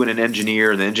just you and an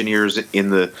engineer, and the engineer's in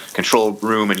the control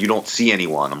room and you don't see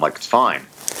anyone? I'm like, it's fine.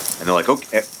 And they're like,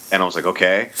 okay. And I was like,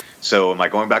 okay, so am I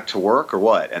going back to work or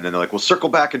what? And then they're like, we'll circle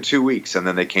back in 2 weeks. And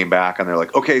then they came back and they're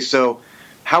like, okay, so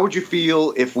how would you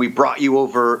feel if we brought you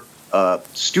over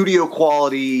studio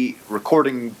quality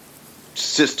recording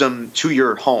system to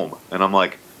your home. And I'm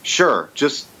like, sure,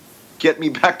 just get me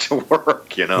back to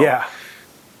work, you know? Yeah.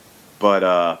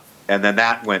 But, and then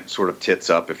that went sort of tits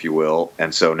up, if you will.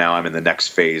 And so now I'm in the next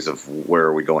phase of where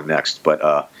are we going next.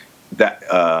 But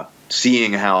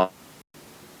seeing how,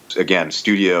 again,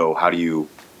 studio, how do you,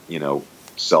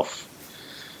 self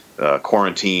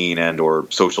quarantine and or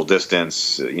social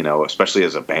distance, especially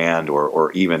as a band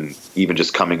or even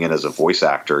just coming in as a voice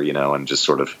actor, and just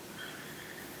sort of,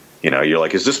 you're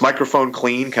like, is this microphone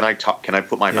clean? Can I talk? Can I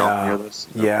put my mouth near this?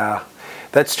 Yeah,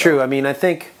 that's true. I mean,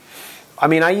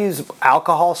 I use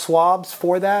alcohol swabs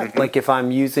for that. Mm-hmm. Like if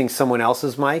I'm using someone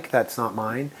else's mic, that's not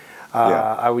mine.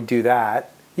 I would do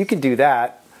that. You could do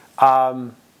that.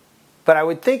 But I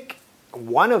would think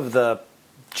one of the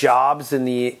jobs in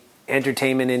the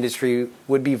entertainment industry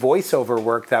would be voiceover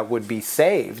work that would be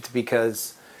saved,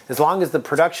 because as long as the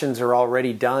productions are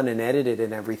already done and edited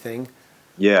and everything,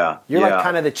 you're like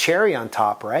kind of the cherry on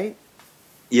top, right?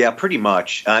 Yeah, pretty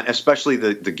much. Especially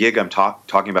the gig I'm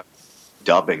talking about,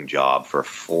 dubbing job for a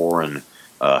foreign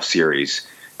series,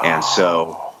 and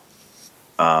so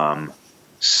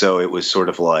it was sort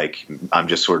of like I'm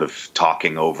just sort of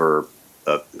talking over.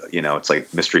 It's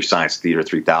like Mystery Science Theater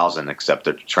 3000, except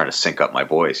they're trying to sync up my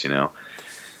voice,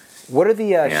 What are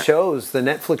the shows, the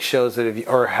Netflix shows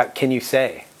can you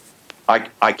say?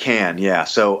 I can, yeah.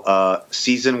 So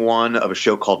season 1 of a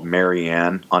show called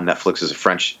Marianne on Netflix is a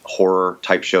French horror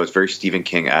type show. It's very Stephen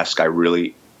King-esque. I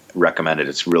really recommend it.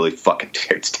 It's really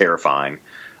it's terrifying.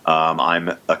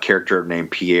 I'm a character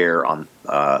named Pierre on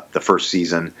the first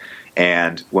season,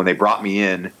 and when they brought me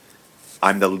in,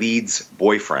 I'm the lead's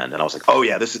boyfriend, and I was like, oh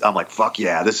yeah, I'm like, fuck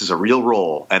yeah, this is a real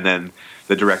role. And then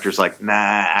the director's like, nah,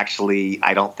 actually,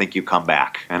 I don't think you come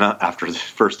back. And after the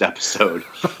first episode,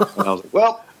 and I was like,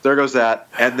 well, there goes that.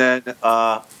 And then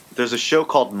there's a show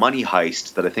called Money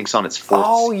Heist that I think's on its 4th.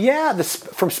 Oh yeah,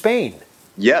 from Spain.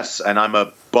 Yes, and I'm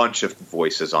a bunch of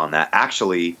voices on that.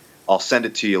 Actually, I'll send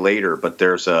it to you later, but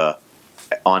there's on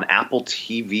Apple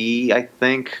TV, I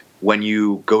think, when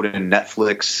you go to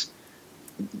Netflix.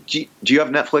 Do you have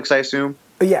Netflix, I assume?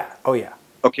 Yeah. Oh, yeah.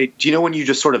 Okay. Do you know when you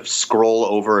just sort of scroll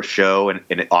over a show and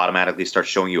it automatically starts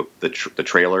showing you the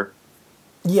trailer?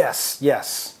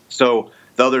 Yes. So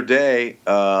the other day,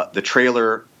 the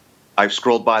trailer, I've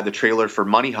scrolled by the trailer for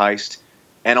Money Heist,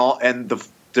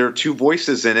 there are 2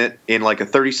 voices in it in like a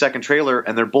 30-second trailer,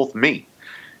 and they're both me.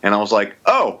 And I was like,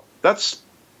 oh, that's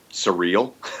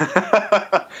surreal.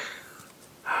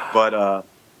 But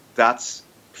that's,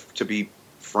 to be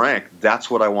frank, that's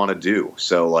what I want to do.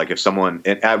 So like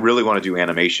and I really want to do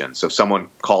animation. So if someone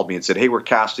called me and said, hey, we're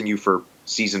casting you for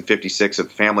season 56 of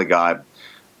Family Guy,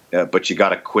 but you got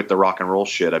to quit the rock and roll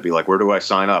shit, I'd be like, where do I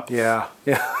sign up? Yeah.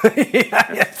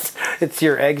 It's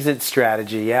your exit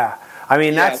strategy. Yeah. I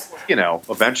mean, that's,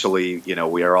 eventually,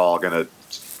 we are all going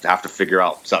to have to figure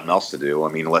out something else to do. I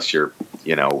mean, unless you're,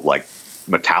 like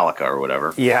Metallica or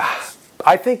whatever. Yeah.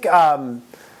 I think,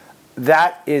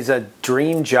 that is a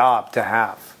dream job to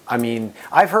have. I mean,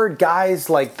 I've heard guys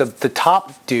like the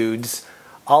top dudes,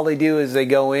 all they do is they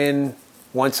go in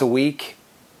once a week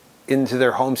into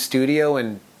their home studio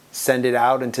and send it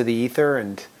out into the ether,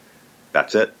 and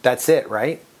that's it. That's it,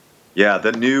 right? Yeah,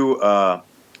 the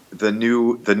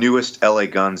newest LA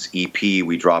Guns EP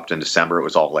we dropped in December. It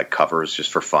was all like covers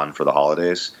just for fun for the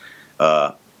holidays.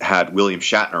 Had William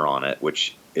Shatner on it,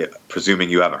 which, presuming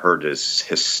you haven't heard, is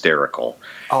hysterical.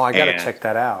 Oh, I gotta check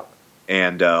that out.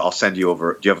 And I'll send you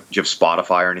over. Do you have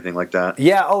Spotify or anything like that?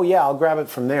 Yeah. Oh, yeah. I'll grab it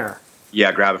from there.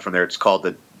 Yeah, grab it from there. It's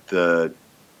called the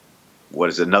what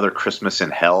is it? Another Christmas in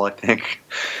Hell, I think.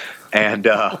 And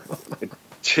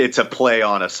it's a play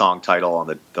on a song title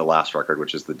on the last record,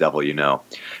 which is The Devil You Know.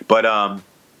 But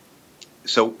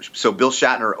so Bill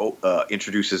Shatner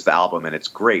introduces the album, and it's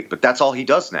great. But that's all he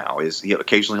does now. Is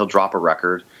occasionally he'll drop a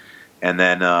record, and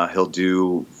then he'll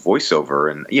do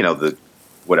voiceover, and the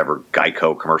whatever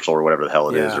Geico commercial or whatever the hell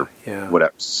it is, or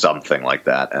whatever, something like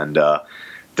that. And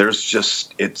there's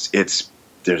just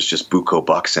there's just buco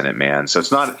bucks in it, man. So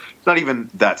it's not even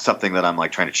that something that I'm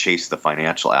like trying to chase the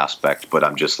financial aspect, but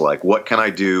I'm just like, what can I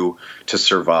do to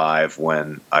survive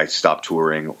when I stop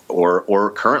touring,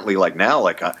 or currently like now,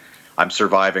 like I'm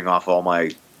surviving off all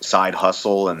my side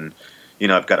hustle, and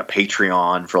I've got a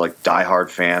Patreon for like diehard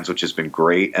fans, which has been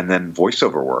great, and then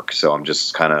voiceover work. So I'm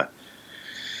just kind of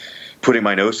putting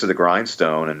my nose to the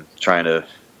grindstone and trying to,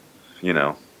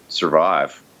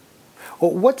 survive.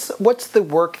 Well, what's the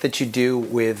work that you do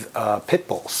with pit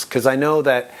bulls? Because I know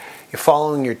that you're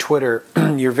following your Twitter,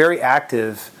 you're very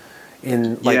active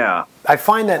Yeah. I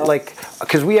find that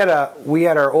because we had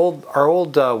our old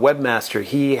webmaster.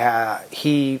 He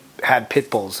had pit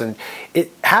bulls, and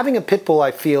having a pit bull,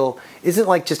 I feel, isn't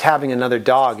like just having another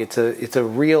dog. It's a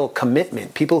real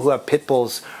commitment. People who have pit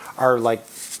bulls are like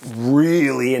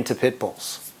really into pit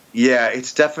bulls. Yeah,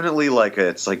 it's definitely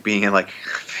it's like being in I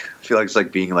feel like it's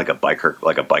like being like a biker,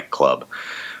 like a bike club.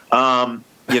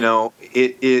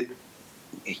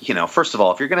 First of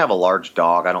all, if you're going to have a large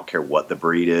dog, I don't care what the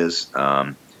breed is,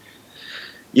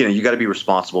 you got to be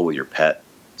responsible with your pet.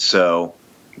 So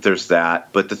there's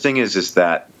that. But the thing is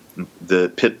that the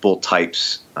pit bull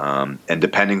types, and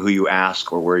depending who you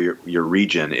ask or where your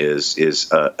region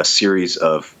is a series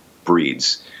of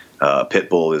breeds. Pit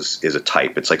bull is a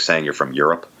type. It's like saying you're from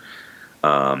Europe.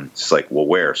 It's like, well,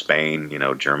 where? Spain,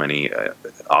 Germany,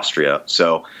 Austria.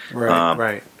 So,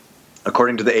 Right.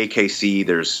 According to the AKC,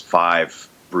 there's 5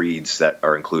 breeds that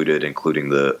are included, including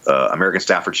the American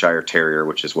Staffordshire Terrier,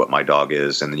 which is what my dog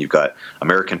is, and then you've got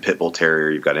American Pit Bull Terrier,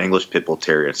 you've got English Pit Bull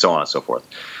Terrier, and so on and so forth.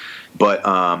 But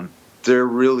they're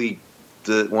really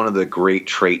one of the great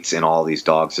traits in all these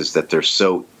dogs is that they're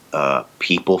so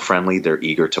people friendly. They're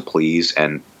eager to please,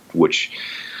 and which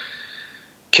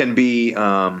can be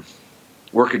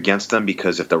work against them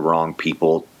because if the wrong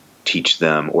people teach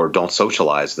them or don't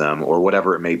socialize them or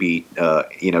whatever it may be,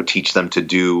 teach them to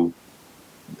do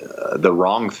the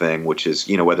wrong thing, which is,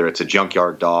 whether it's a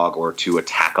junkyard dog or to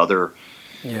attack other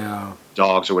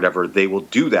dogs or whatever, they will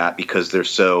do that because they're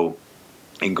so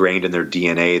ingrained in their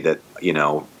DNA that,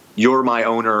 you're my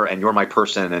owner and you're my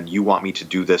person and you want me to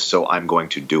do this, so I'm going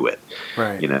to do it.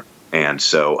 Right. And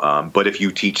so, but if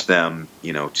you teach them,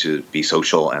 to be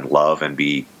social and love and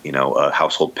be, a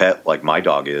household pet like my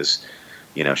dog is,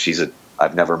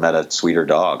 I've never met a sweeter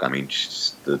dog. I mean,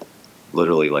 she's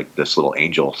literally like this little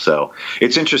angel. So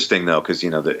it's interesting though, because,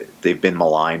 they've been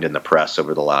maligned in the press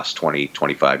over the last 20,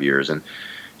 25 years. And,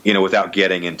 without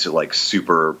getting into like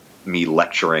super me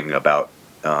lecturing about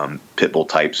pit bull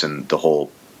types and the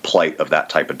whole plight of that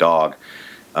type of dog,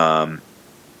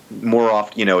 more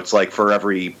often, it's like for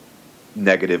every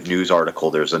negative news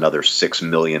article, there's another 6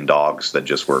 million dogs that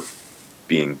just were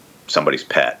being somebody's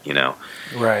pet,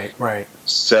 Right.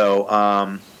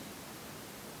 So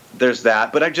there's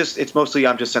that, but it's mostly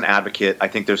I'm just an advocate. I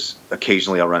think there's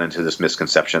occasionally I'll run into this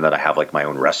misconception that I have like my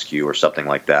own rescue or something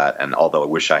like that, and although I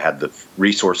wish I had the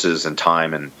resources and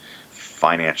time and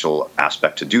financial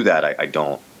aspect to do that, I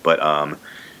don't. But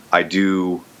I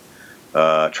do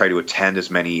try to attend as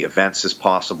many events as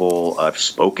possible. I've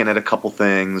spoken at a couple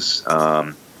things.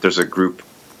 There's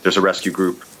a rescue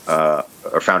group,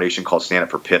 or foundation called Stand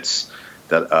Up for Pits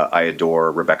that I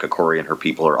adore. Rebecca Corey and her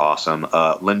people are awesome.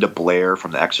 Linda Blair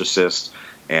from The Exorcist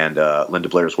and Linda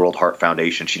Blair's World Heart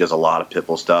Foundation. She does a lot of pit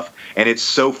bull stuff, and it's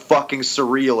so fucking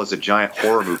surreal as a giant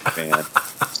horror movie fan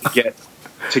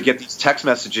to get these text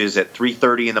messages at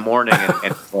 3:30 in the morning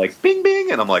and like bing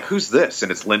bing, and I'm like, who's this?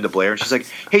 And it's Linda Blair, and she's like,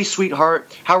 hey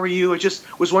sweetheart, how are you? I just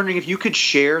was wondering if you could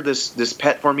share this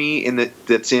pet for me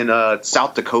that's in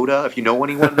South Dakota, if you know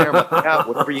anyone there. I'm like, yeah,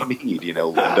 whatever you need,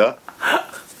 Linda.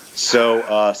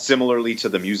 So similarly to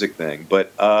the music thing,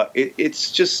 but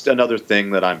it's just another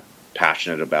thing that I'm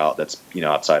passionate about that's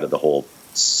outside of the whole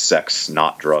sex,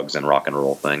 not drugs, and rock and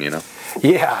roll thing.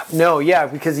 Yeah,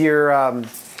 because you're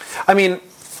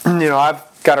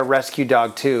I've got a rescue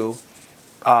dog too.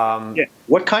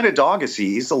 What kind of dog is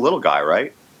he? He's a little guy,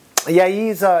 right? Yeah,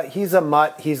 he's a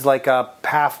mutt. He's like a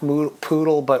half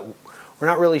poodle, but we're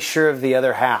not really sure of the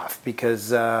other half because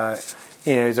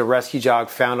he's a rescue dog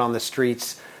found on the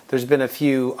streets. There's been a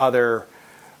few other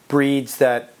breeds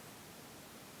that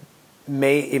he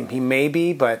may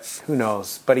be, but who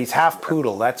knows? But he's half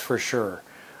poodle, that's for sure.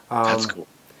 That's cool.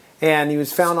 And he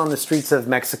was found on the streets of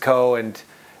Mexico, and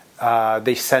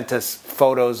they sent us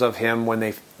photos of him when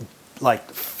they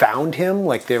found him,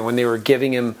 when they were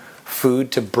giving him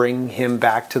food to bring him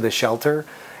back to the shelter,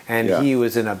 and he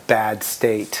was in a bad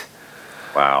state.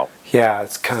 Wow. Yeah,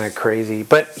 it's kind of crazy.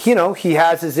 But, he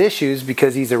has his issues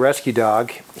because he's a rescue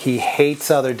dog. He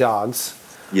hates other dogs.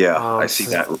 Yeah, I see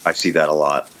that. I see that a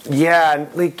lot. Yeah,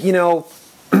 and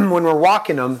when we're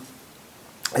walking them,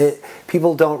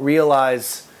 people don't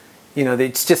realize,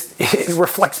 it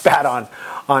reflects bad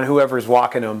on whoever's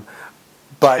walking them.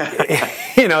 But,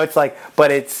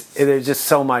 there's just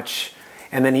so much.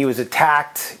 And then he was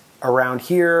attacked around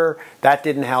here. That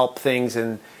didn't help things.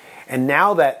 And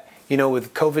now that,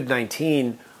 with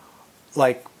COVID-19,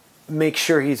 make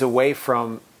sure he's away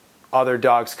from other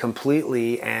dogs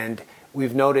completely. And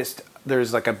we've noticed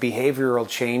there's a behavioral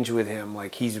change with him.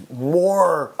 He's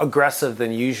more aggressive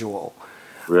than usual.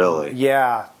 Really?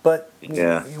 Yeah. But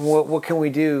what can we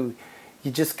do?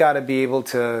 you just got to be able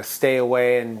to stay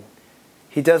away, and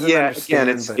he doesn't understand.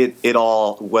 Again, it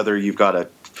all, whether you've got a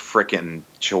frickin'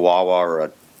 Chihuahua or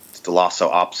a Lhasa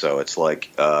Apso, it's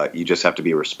like you just have to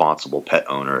be a responsible pet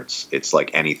owner. It's like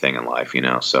anything in life,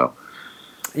 so.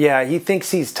 Yeah, he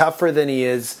thinks he's tougher than he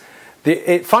is.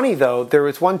 Funny though, there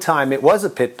was one time, it was a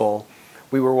pit bull.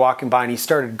 We were walking by and he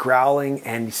started growling,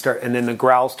 and then the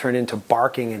growls turned into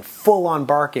barking, and full on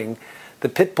barking. The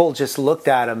pit bull just looked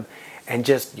at him and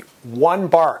just one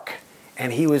bark,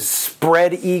 and he was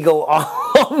spread eagle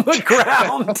on the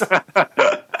ground.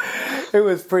 It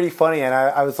was pretty funny, and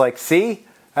I was like, see?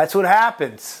 That's what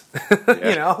happens.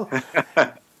 You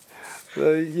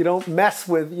don't mess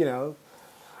with,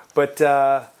 but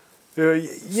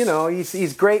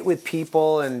he's great with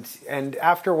people, and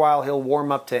after a while he'll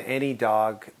warm up to any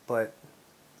dog, but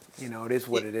it is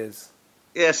what it is.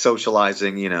 Yeah,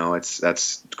 socializing,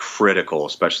 that's critical,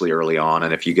 especially early on.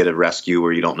 And if you get a rescue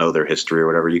where you don't know their history or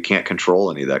whatever, you can't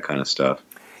control any of that kind of stuff.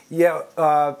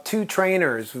 Yeah, 2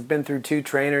 trainers. We've been through 2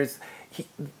 trainers.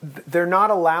 They're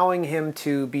not allowing him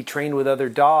to be trained with other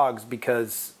dogs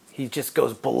because he just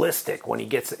goes ballistic when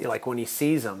he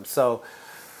sees them. So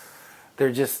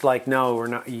they're just like, no, we're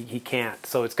not. He can't.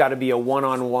 So it's got to be a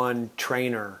one-on-one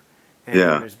trainer. And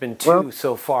there's been 2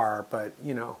 so far, but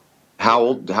How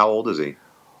old is he?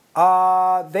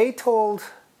 They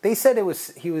said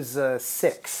he was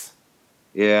 6.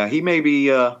 Yeah, he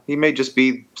may just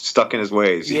be stuck in his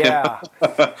ways. Yeah,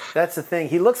 that's the thing.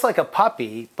 He looks like a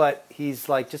puppy, but he's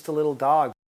like just a little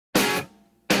dog.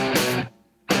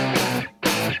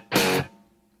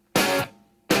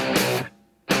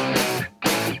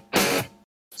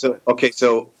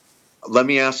 So let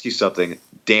me ask you something.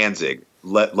 Danzig,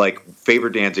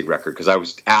 favorite Danzig record, because I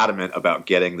was adamant about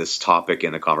getting this topic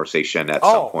in the conversation at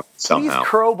some point somehow. Please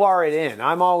crowbar it in.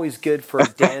 I'm always good for a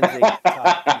Danzig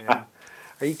talk, man.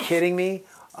 Are you kidding me?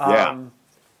 Yeah.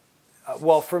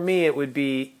 Well, for me, it would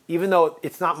be, even though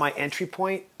it's not my entry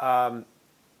point,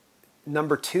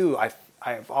 number 2,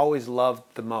 I've always loved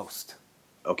the most.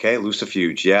 Okay,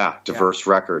 Lucifuge, diverse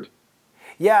record.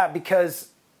 Yeah, because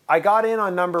I got in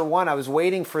on number 1. I was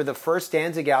waiting for the first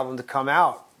Danzig album to come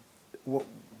out.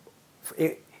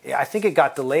 I think it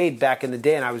got delayed back in the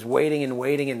day, and I was waiting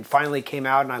and finally came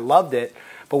out, and I loved it.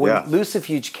 But when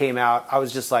Lucifuge came out, I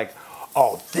was just like,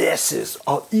 oh, this is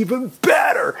even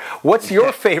better. What's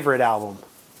your favorite album?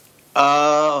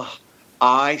 I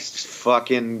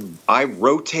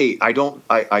rotate. I don't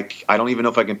even know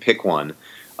if I can pick one.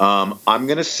 I'm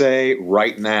gonna say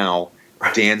right now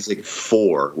Danzig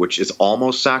 4, which is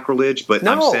almost sacrilege, but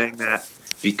I'm saying that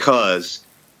because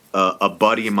a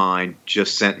buddy of mine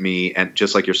just sent me, and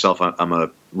just like yourself, I'm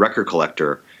a record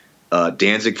collector.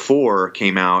 Danzig 4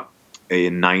 came out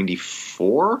in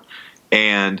 '94.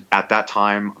 And at that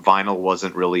time, vinyl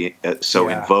wasn't really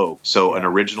in vogue. So an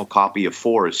original copy of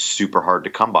 4 is super hard to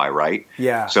come by, right?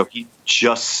 Yeah. So he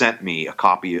just sent me a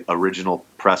original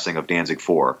pressing of Danzig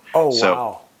 4. Oh, so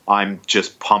wow. I'm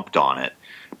just pumped on it.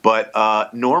 But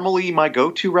normally my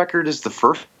go-to record is the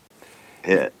first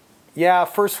hit. Yeah,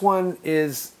 first one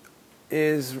is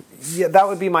that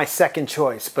would be my second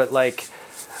choice. But like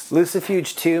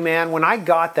Lucifuge 2, man, when I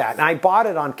got that, and I bought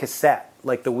it on cassette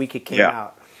like the week it came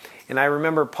out. And I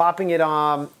remember popping it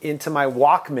into my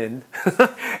Walkman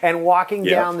and walking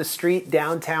down the street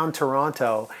downtown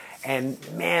Toronto. And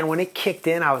man, when it kicked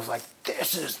in, I was like,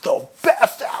 "This is the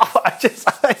best album!"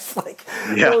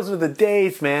 Those were the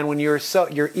days, man, when your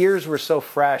ears were so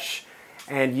fresh,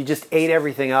 and you just ate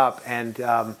everything up. And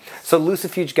so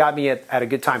Lucifuge got me at a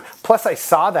good time. Plus, I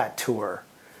saw that tour.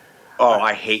 Oh,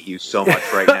 I hate you so much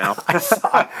right now.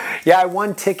 I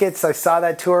won tickets. I saw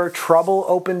that tour. Trouble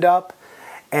opened up.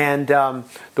 And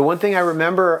the one thing I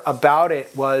remember about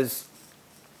it was,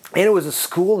 and it was a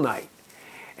school night,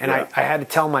 and I had to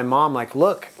tell my mom, like,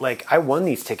 look, like I won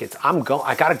these tickets.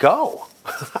 I gotta go.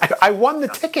 I won the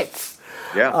tickets.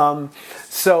 Yeah.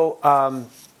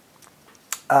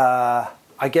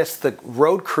 I guess the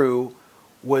road crew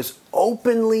was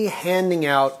openly handing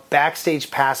out backstage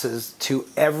passes to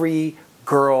every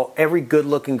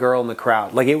good-looking girl in the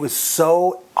crowd. Like, it was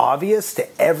so obvious to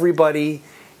everybody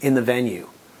in the venue.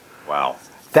 Wow.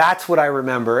 That's what I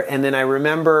remember. And then I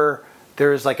remember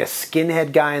there was like a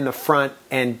skinhead guy in the front,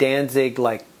 and Danzig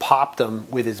like popped him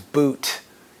with his boot.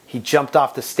 He jumped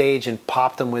off the stage and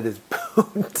popped him with his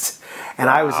boot. And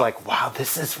I was like, wow,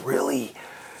 this is really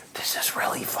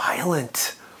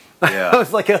violent. Yeah. I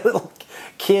was like a little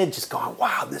kid just going,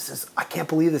 wow, I can't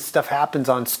believe this stuff happens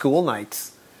on school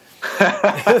nights.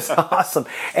 It was awesome.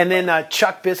 And then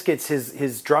Chuck Biscuits,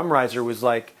 his drum riser was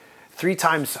like 3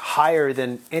 times higher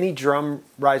than any drum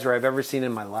riser I've ever seen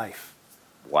in my life.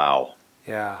 Wow.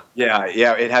 Yeah.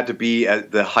 Yeah. It had to be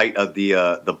at the height of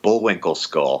the Bullwinkle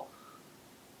skull.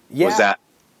 Yeah.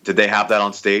 Did they have that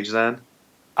on stage then?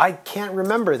 I can't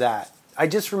remember that. I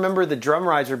just remember the drum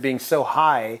riser being so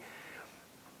high.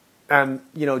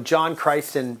 John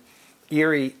Christ and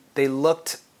Erie, they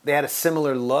had a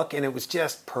similar look, and it was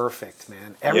just perfect,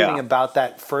 man. Everything about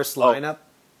that first lineup.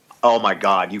 Oh my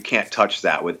God, you can't touch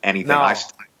that with anything. No.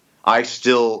 I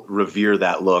still revere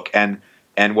that look. And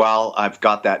while I've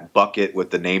got that bucket with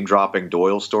the name-dropping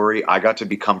Doyle story, I got to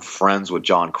become friends with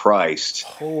John Christ.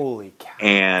 Holy cow.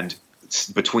 And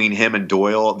between him and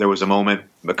Doyle, there was a moment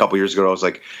a couple years ago I was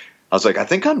like, I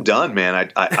think I'm done,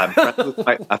 man. I'm friends with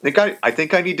I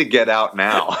think I need to get out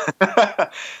now.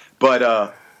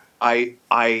 But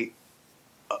I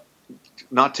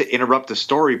not to interrupt the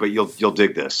story, but you'll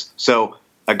dig this. So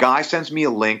a guy sends me a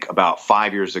link about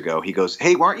 5 years ago. He goes,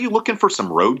 "Hey, aren't you looking for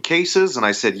some road cases?" And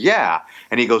I said, "Yeah."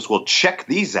 And he goes, "Well, check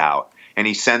these out." And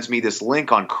he sends me this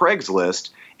link on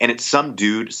Craigslist, and it's some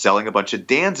dude selling a bunch of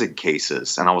Danzig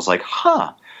cases. And I was like,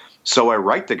 huh. So I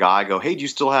write the guy, I go, "Hey, do you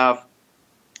still have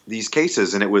these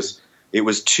cases?" And it was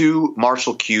 2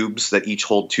 Marshall cubes that each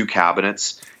hold 2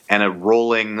 cabinets and a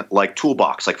rolling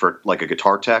toolbox, for a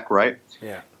guitar tech, right?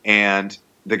 Yeah. And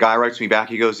the guy writes me back.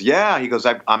 He goes, "Yeah." He goes,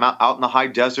 "I'm out in the high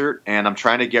desert, and I'm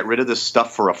trying to get rid of this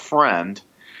stuff for a friend.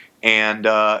 And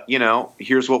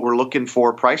here's what we're looking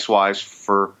for price wise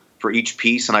for each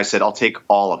piece." And I said, "I'll take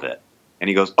all of it." And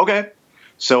he goes, "Okay."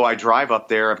 So I drive up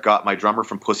there. I've got my drummer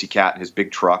from Pussycat in his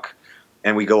big truck,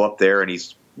 and we go up there, and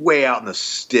he's way out in the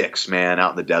sticks, man, out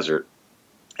in the desert.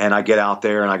 And I get out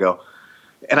there, and I go,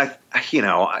 and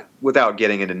without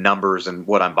getting into numbers and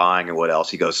what I'm buying and what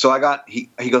else, he goes,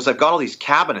 he goes, "I've got all these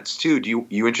cabinets too. Do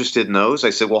you interested in those?"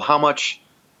 I said, "Well, how much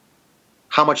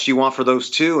do you want for those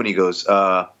too?" And he goes,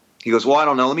 "Well, I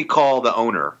don't know. Let me call the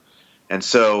owner." And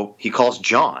so he calls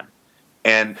John,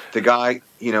 and the guy,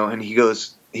 and he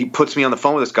goes, he puts me on the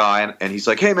phone with this guy, and he's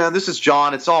like, "Hey man, this is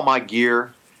John. It's all my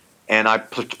gear." And I'm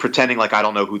pretending like I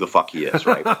don't know who the fuck he is,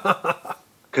 right?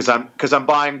 Because I'm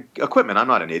buying equipment. I'm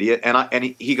not an idiot. And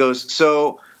he goes,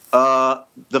 "So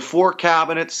the 4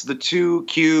 cabinets, the 2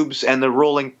 cubes, and the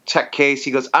rolling tech case."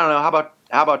 He goes, "I don't know. How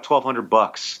about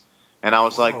 $1,200?" And I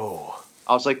was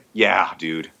like, "Yeah,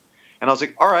 dude." And I was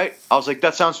like, "All right." I was like,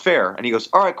 "That sounds fair." And he goes,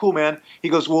 "All right, cool, man." He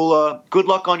goes, "Well, good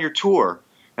luck on your tour."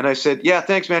 And I said, "Yeah,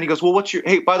 thanks, man." He goes, "Well,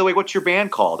 hey, by the way, what's your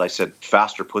band called?" I said,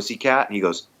 "Faster Pussycat." And he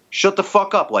goes, "Shut the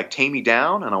fuck up, tame me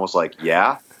down?" And I was like,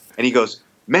 "Yeah." And he goes,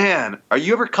 "Man, are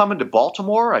you ever coming to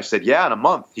Baltimore?" I said, "Yeah, in a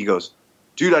month." He goes,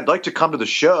 "Dude, I'd like to come to the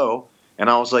show."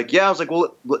 And I was like, "Yeah." I was like,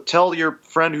 "Well, tell your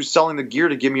friend who's selling the gear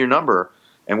to give me your number,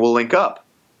 and we'll link up."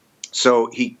 So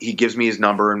he gives me his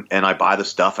number, and I buy the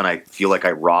stuff, and I feel like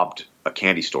I robbed a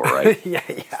candy store, right? Yeah.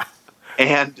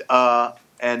 And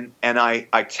I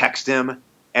text him,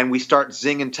 and we start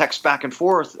zinging text back and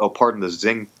forth. Oh, pardon the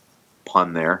zing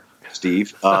pun there,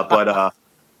 Steve.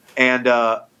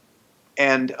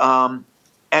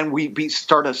 And we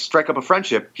start to strike up a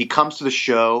friendship. He comes to the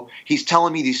show. He's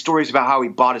telling me these stories about how he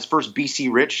bought his first BC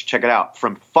Rich, check it out,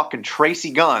 from fucking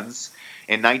Tracii Guns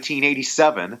in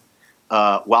 1987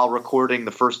 while recording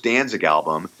the first Danzig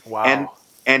album. Wow.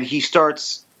 And he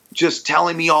starts just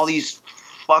telling me all these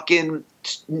fucking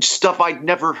stuff I'd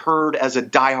never heard as a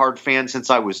diehard fan since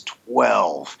I was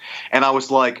 12. And I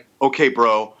was like, "Okay,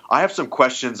 bro, I have some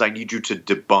questions I need you to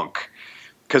debunk."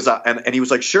 And he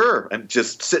was like, "Sure," and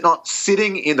just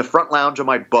sitting in the front lounge of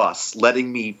my bus,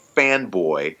 letting me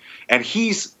fanboy. And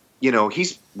he's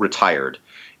retired,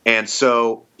 and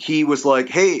so he was like,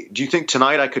 "Hey, do you think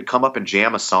tonight I could come up and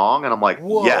jam a song?" And I'm like,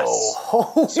 "Whoa, yes."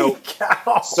 Holy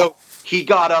cow! So he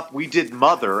got up, we did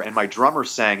 "Mother," and my drummer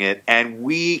sang it, and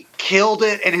we killed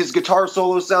it. And his guitar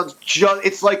solo sounds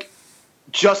just like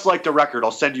the record.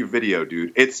 I'll send you a video,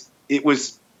 dude. It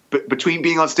was. Between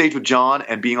being on stage with John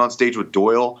and being on stage with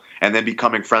Doyle and then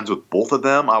becoming friends with both of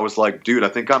them, I was like, "Dude, I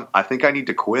think I need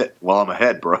to quit while I'm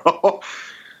ahead, bro."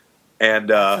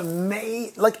 And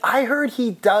I heard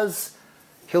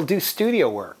he'll do studio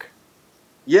work.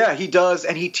 Yeah, he does,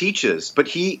 and he teaches. But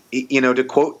he, to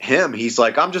quote him, he's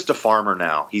like, "I'm just a farmer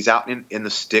now." He's out in the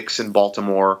sticks in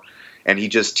Baltimore, and he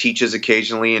just teaches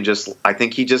occasionally, and I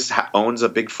think he just owns a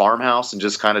big farmhouse and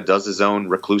just kind of does his own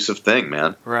reclusive thing,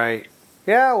 man. Right.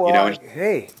 Yeah, well,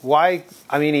 hey, why?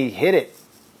 I mean, he hit it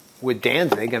with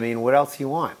Danzig. I mean, what else do you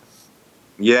want?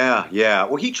 Yeah.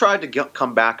 Well, he tried to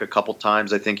come back a couple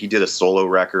times. I think he did a solo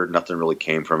record. Nothing really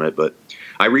came from it. But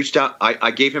I reached out.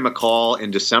 I gave him a call in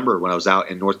December when I was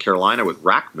out in North Carolina with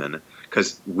Rachtman,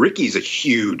 because Riki's a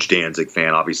huge Danzig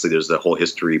fan. Obviously, there's the whole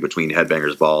history between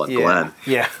Headbangers Ball and Glenn.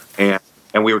 Yeah.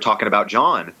 And we were talking about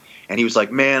John. And he was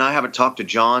like, man, I haven't talked to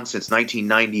John since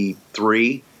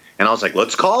 1993. And I was like,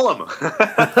 let's call him.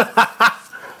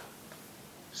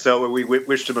 So we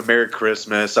wished him a Merry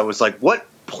Christmas. I was like, what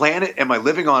planet am I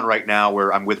living on right now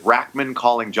where I'm with Rachtman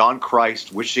calling John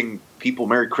Christ, wishing people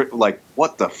Merry Christmas? Like,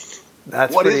 what the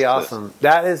That's what pretty is awesome.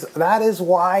 That is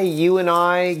why you and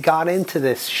I got into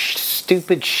this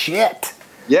stupid shit.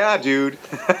 Yeah, dude.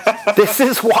 This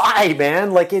is why,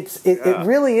 man. Like it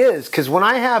really is. Because when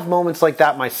I have moments like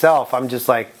that myself, I'm just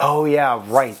like, oh yeah,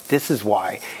 right. This is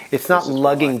why. It's not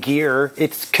lugging gear.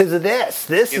 It's because of this.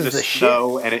 This in is the shit.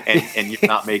 and you're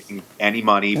not making any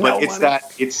money. But No it's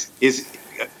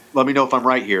money. let me know if I'm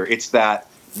right here. It's that,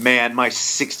 man, my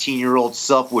 16-year-old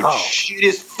self would shit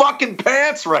his fucking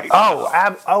pants right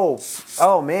now.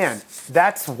 Oh man.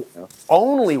 That's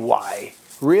only why.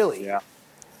 Really. Yeah.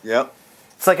 Yep.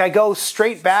 It's like I go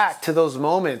straight back to those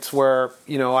moments where,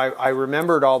 I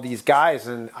remembered all these guys,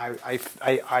 and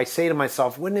I say to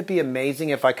myself, wouldn't it be amazing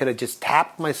if I could have just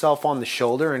tapped myself on the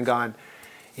shoulder and gone,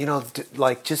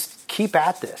 just keep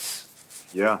at this.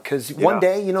 Yeah. Because one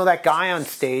day, that guy on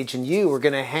stage and you are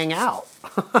going to hang out.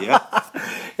 Yeah.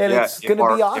 And it's going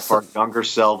to be awesome. If our younger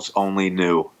selves only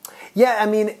knew. Yeah, I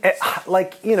mean,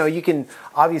 you can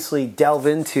obviously delve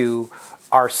into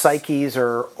our psyches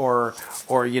or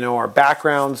our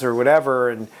backgrounds or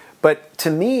whatever, but to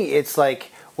me it's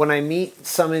like when I meet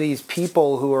some of these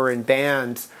people who are in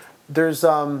bands, there's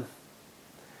because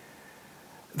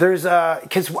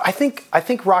I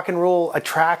think rock and roll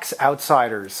attracts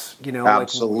outsiders,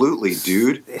 Absolutely,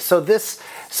 dude.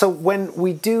 So when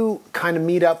we do kind of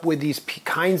meet up with these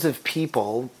kinds of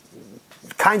people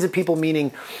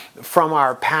meaning from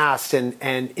our past, and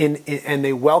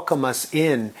they welcome us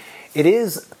in. It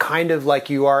is kind of like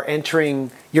you're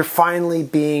finally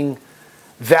being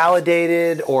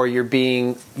validated, or you're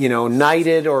being,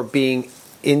 knighted, or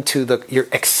you're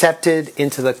accepted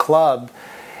into the club.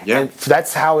 Yeah. And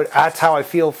that's how I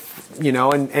feel,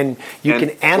 and you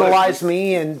can analyze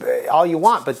me and all you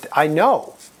want, but I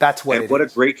know that's what it is. What a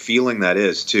great feeling that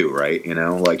is too, right?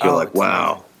 Like you're like,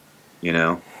 wow,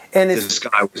 And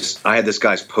I had this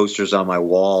guy's posters on my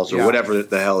walls or whatever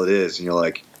the hell it is, and you're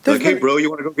like, hey, bro, you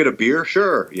want to go get a beer?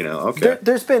 Sure, okay.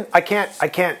 There's been I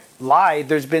can't lie.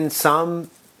 There's been some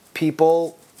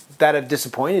people that have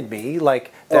disappointed me,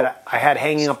 like that I had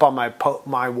hanging up on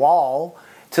my wall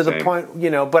to the point,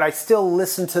 But I still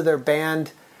listen to their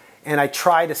band, and I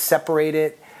try to separate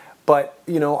it. But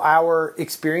our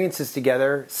experiences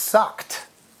together sucked.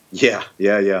 Yeah.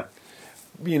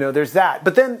 There's that.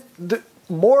 But then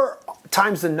more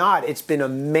times than not, it's been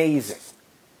amazing.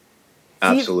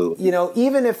 Absolutely.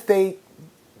 Even if they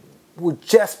were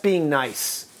just being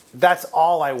nice, that's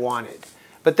all I wanted.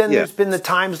 But then there's been the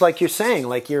times, like you're saying,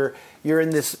 like you're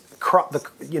in this,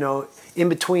 in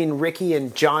between Riki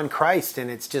and John Christ,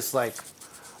 and it's just like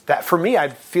that. For me, I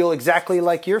feel exactly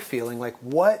like you're feeling. Like,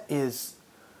 what is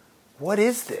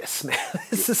this, man?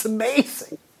 This is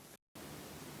amazing.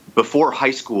 Before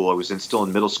high school, I was still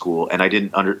in middle school, and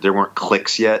there weren't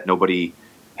cliques yet. Nobody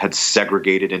had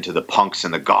segregated into the punks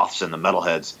and the goths and the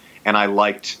metalheads. And I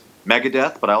liked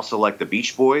Megadeth, but I also liked the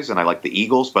Beach Boys, and I liked the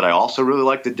Eagles, but I also really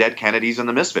liked the Dead Kennedys and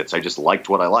the Misfits. I just liked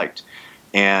what I liked.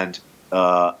 And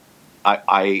I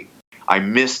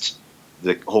missed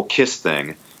the whole Kiss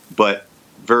thing, but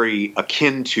very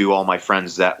akin to all my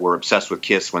friends that were obsessed with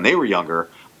Kiss when they were younger,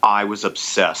 I was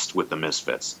obsessed with the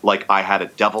Misfits. Like, I had a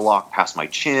devil lock past my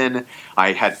chin.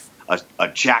 I had a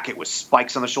jacket with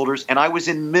spikes on the shoulders, and I was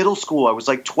in middle school. I was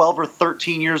like 12 or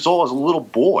 13 years old. I was a little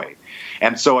boy.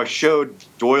 And so I showed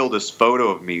Doyle this photo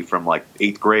of me from like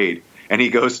 8th grade, and he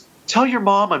goes, "Tell your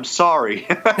mom I'm sorry."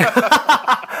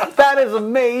 That is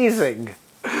amazing.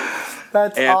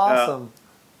 That's awesome.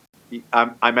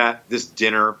 I'm at this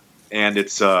dinner, and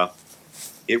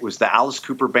it was the Alice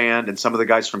Cooper band and some of the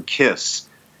guys from Kiss,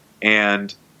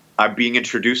 and I'm being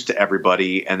introduced to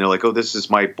everybody, and they're like, "Oh, this is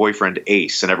my boyfriend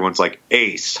Ace," and everyone's like,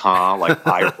 "Ace, huh?" Like,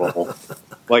 eye roll.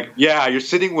 Like, yeah, you're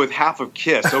sitting with half of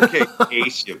Kiss. Okay,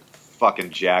 Ace, you fucking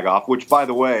jagoff. Which, by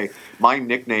the way, my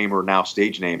nickname, or now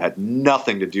stage name, had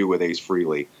nothing to do with Ace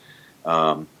Frehley.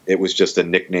 It was just a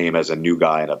nickname as a new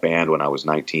guy in a band when I was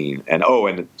 19, and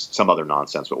some other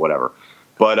nonsense, but whatever.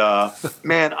 But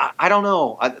man, I don't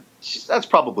know. That's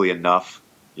probably enough,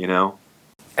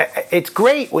 It's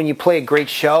great when you play a great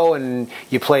show and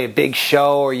you play a big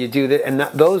show, or you do that, and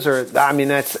those are. I mean,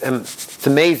 it's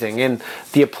amazing, and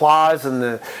the applause and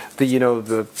the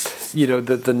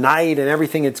night and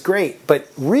everything. It's great,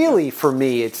 but really for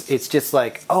me, it's just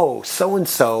like, oh, so and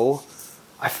so.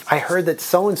 I heard that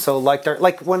so and so liked our,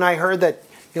 like when I heard that,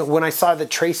 when I saw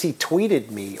that Tracii tweeted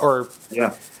me, or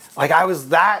Like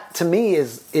that to me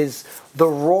is the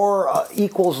roar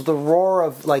equals the roar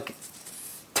of like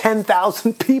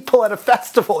 10,000 people at a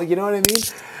festival. You know what I mean?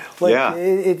 Like, yeah.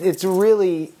 It's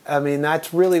really, I mean,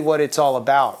 that's really what it's all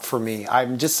about for me.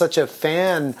 I'm just such a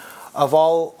fan of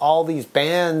all these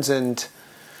bands, and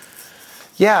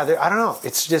yeah, I don't know.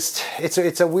 It's just,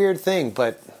 it's a weird thing,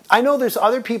 but I know there's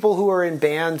other people who are in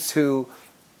bands who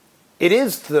it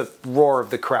is the roar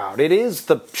of the crowd. It is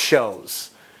the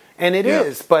shows, and it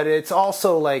is, but it's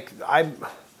also like, I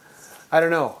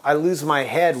don't know. I lose my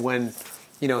head when,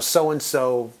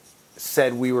 so-and-so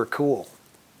said we were cool.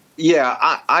 Yeah,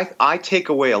 I take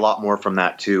away a lot more from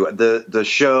that too. The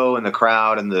show and the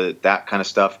crowd and that kind of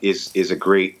stuff is a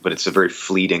great, but it's a very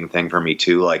fleeting thing for me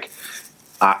too. Like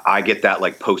I get that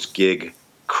like post gig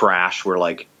crash where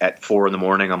like at 4 a.m.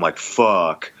 I'm like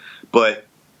fuck, but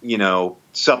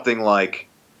something like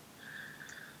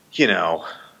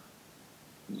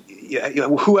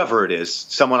whoever it is,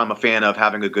 someone I'm a fan of,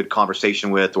 having a good conversation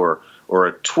with, or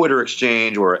a Twitter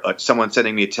exchange, or someone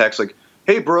sending me a text like,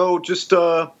 hey bro, just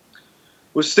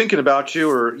was thinking about you,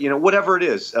 or whatever it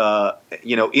is.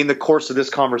 In the course of this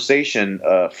conversation,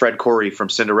 Fred Corey from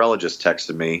Cinderella just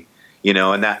texted me,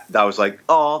 and that was like,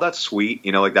 oh, that's sweet,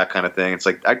 like that kind of thing. It's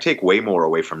like I take way more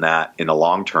away from that in the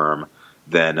long term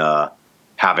than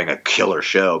having a killer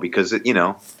show, because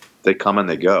they come and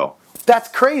they go. That's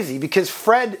crazy, because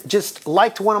Fred just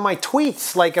liked one of my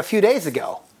tweets like a few days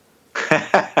ago. And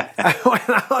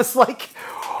I was like,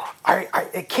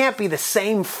 it can't be the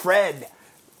same Fred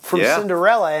from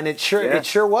Cinderella, and it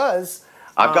sure was.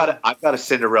 I've got a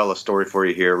Cinderella story for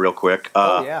you here, real quick.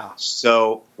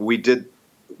 So we did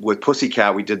with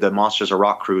Pussycat, we did the Monsters of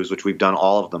Rock cruise, which we've done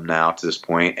all of them now to this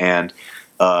point, and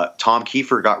Tom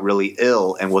Kiefer got really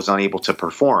ill and was unable to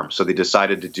perform, so they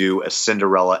decided to do a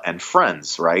Cinderella and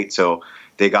Friends, right? So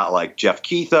they got like Jeff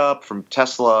Keith up from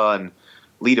Tesla and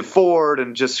Lita Ford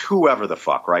and just whoever the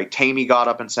fuck, right? Tammy got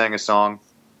up and sang a song,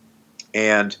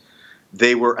 and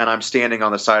I'm standing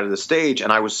on the side of the stage,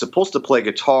 and I was supposed to play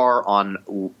guitar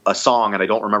on a song, and I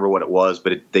don't remember what it was,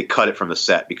 but they cut it from the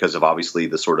set because of obviously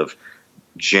the sort of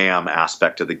jam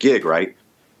aspect of the gig, right?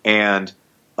 And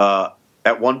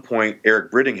at one point,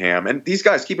 Eric Brittingham, and these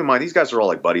guys, keep in mind, these guys are all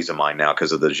like buddies of mine now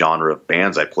because of the genre of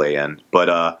bands I play in,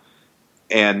 but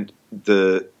and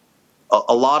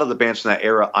a lot of the bands from that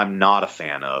era I'm not a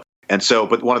fan of. And so,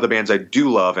 but one of the bands I do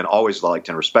love and always liked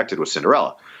and respected was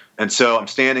Cinderella. And so I'm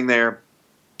standing there,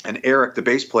 and Eric, the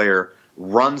bass player,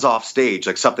 runs off stage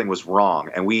like something was wrong.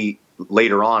 And we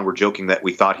later on were joking that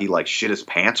we thought he like shit his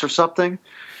pants or something.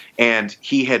 And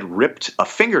he had ripped a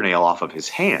fingernail off of his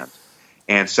hand.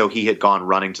 And so he had gone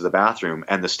running to the bathroom.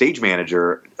 And the stage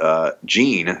manager,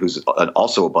 Gene, who's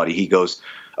also a buddy, he goes,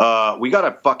 we got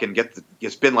to fucking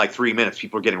it's been like 3 minutes.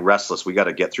 People are getting restless. We got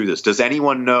to get through this. Does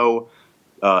anyone know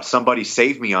somebody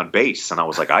save me on bass? And I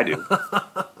was like, I do.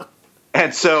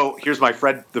 And so here's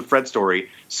the Fred story.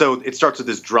 So it starts with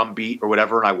this drum beat or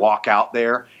whatever, and I walk out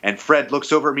there, and Fred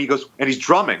looks over at me, and he's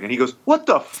drumming, and he goes, "What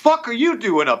the fuck are you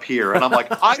doing up here?" And I'm like,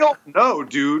 "I don't know,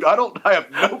 dude. I have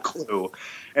no clue."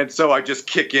 And so I just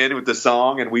kick in with the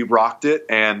song, and we rocked it,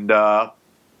 and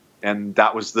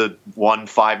that was the 1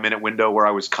 5-minute window where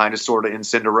I was kind of sort of in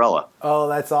Cinderella. Oh,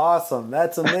 that's awesome.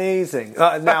 That's amazing.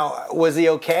 Now, was he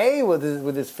okay with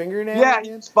his fingernail? Yeah,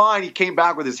 he's fine. He came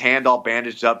back with his hand all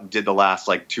bandaged up and did the last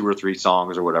like 2 or 3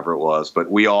 songs or whatever it was. But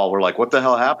we all were like, what the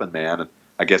hell happened, man? And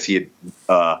I guess he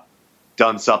had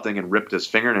done something and ripped his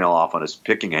fingernail off on his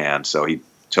picking hand. So he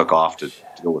took off to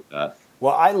deal with that.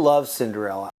 Well, I love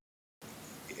Cinderella.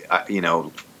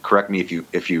 Correct me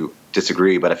if you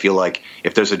disagree, but I feel like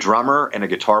if there's a drummer and a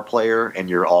guitar player and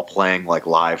you're all playing like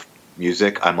live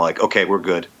music, I'm like, okay, we're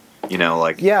good.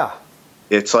 Yeah.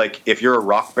 It's like if you're a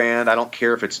rock band, I don't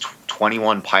care if it's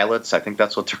 21 Pilots, I think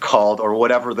that's what they're called, or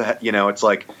whatever it's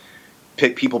like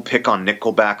people pick on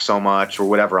Nickelback so much or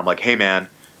whatever. I'm like, hey man,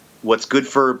 what's good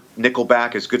for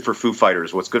Nickelback is good for Foo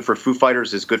Fighters. What's good for Foo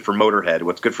Fighters is good for Motorhead.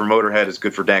 What's good for Motorhead is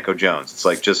good for Danko Jones. It's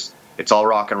like it's all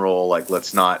rock and roll. Like,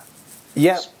 let's not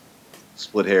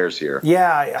split hairs here.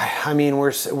 Yeah, I mean,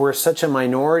 we're such a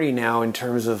minority now in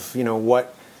terms of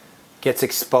what gets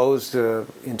exposed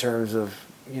in terms of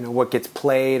what gets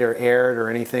played or aired or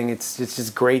anything. It's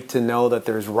just great to know that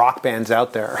there's rock bands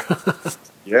out there.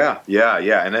 Yeah.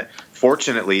 And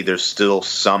fortunately, there's still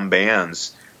some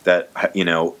bands that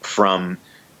from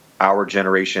our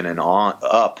generation and on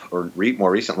up, or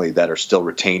more recently, that are still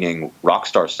retaining rock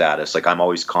star status. Like, I'm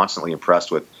always constantly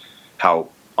impressed with how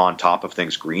on top of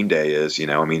things Green Day is.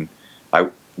 I mean, I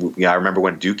remember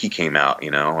when Dookie came out.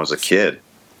 I was a kid.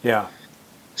 Yeah.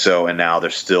 So, and now they're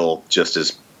still just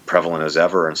as prevalent as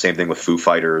ever. And same thing with Foo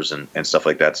Fighters and stuff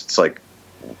like that. It's like,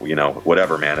 you know,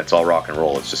 whatever, man. It's all rock and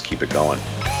roll. Let's just keep it going.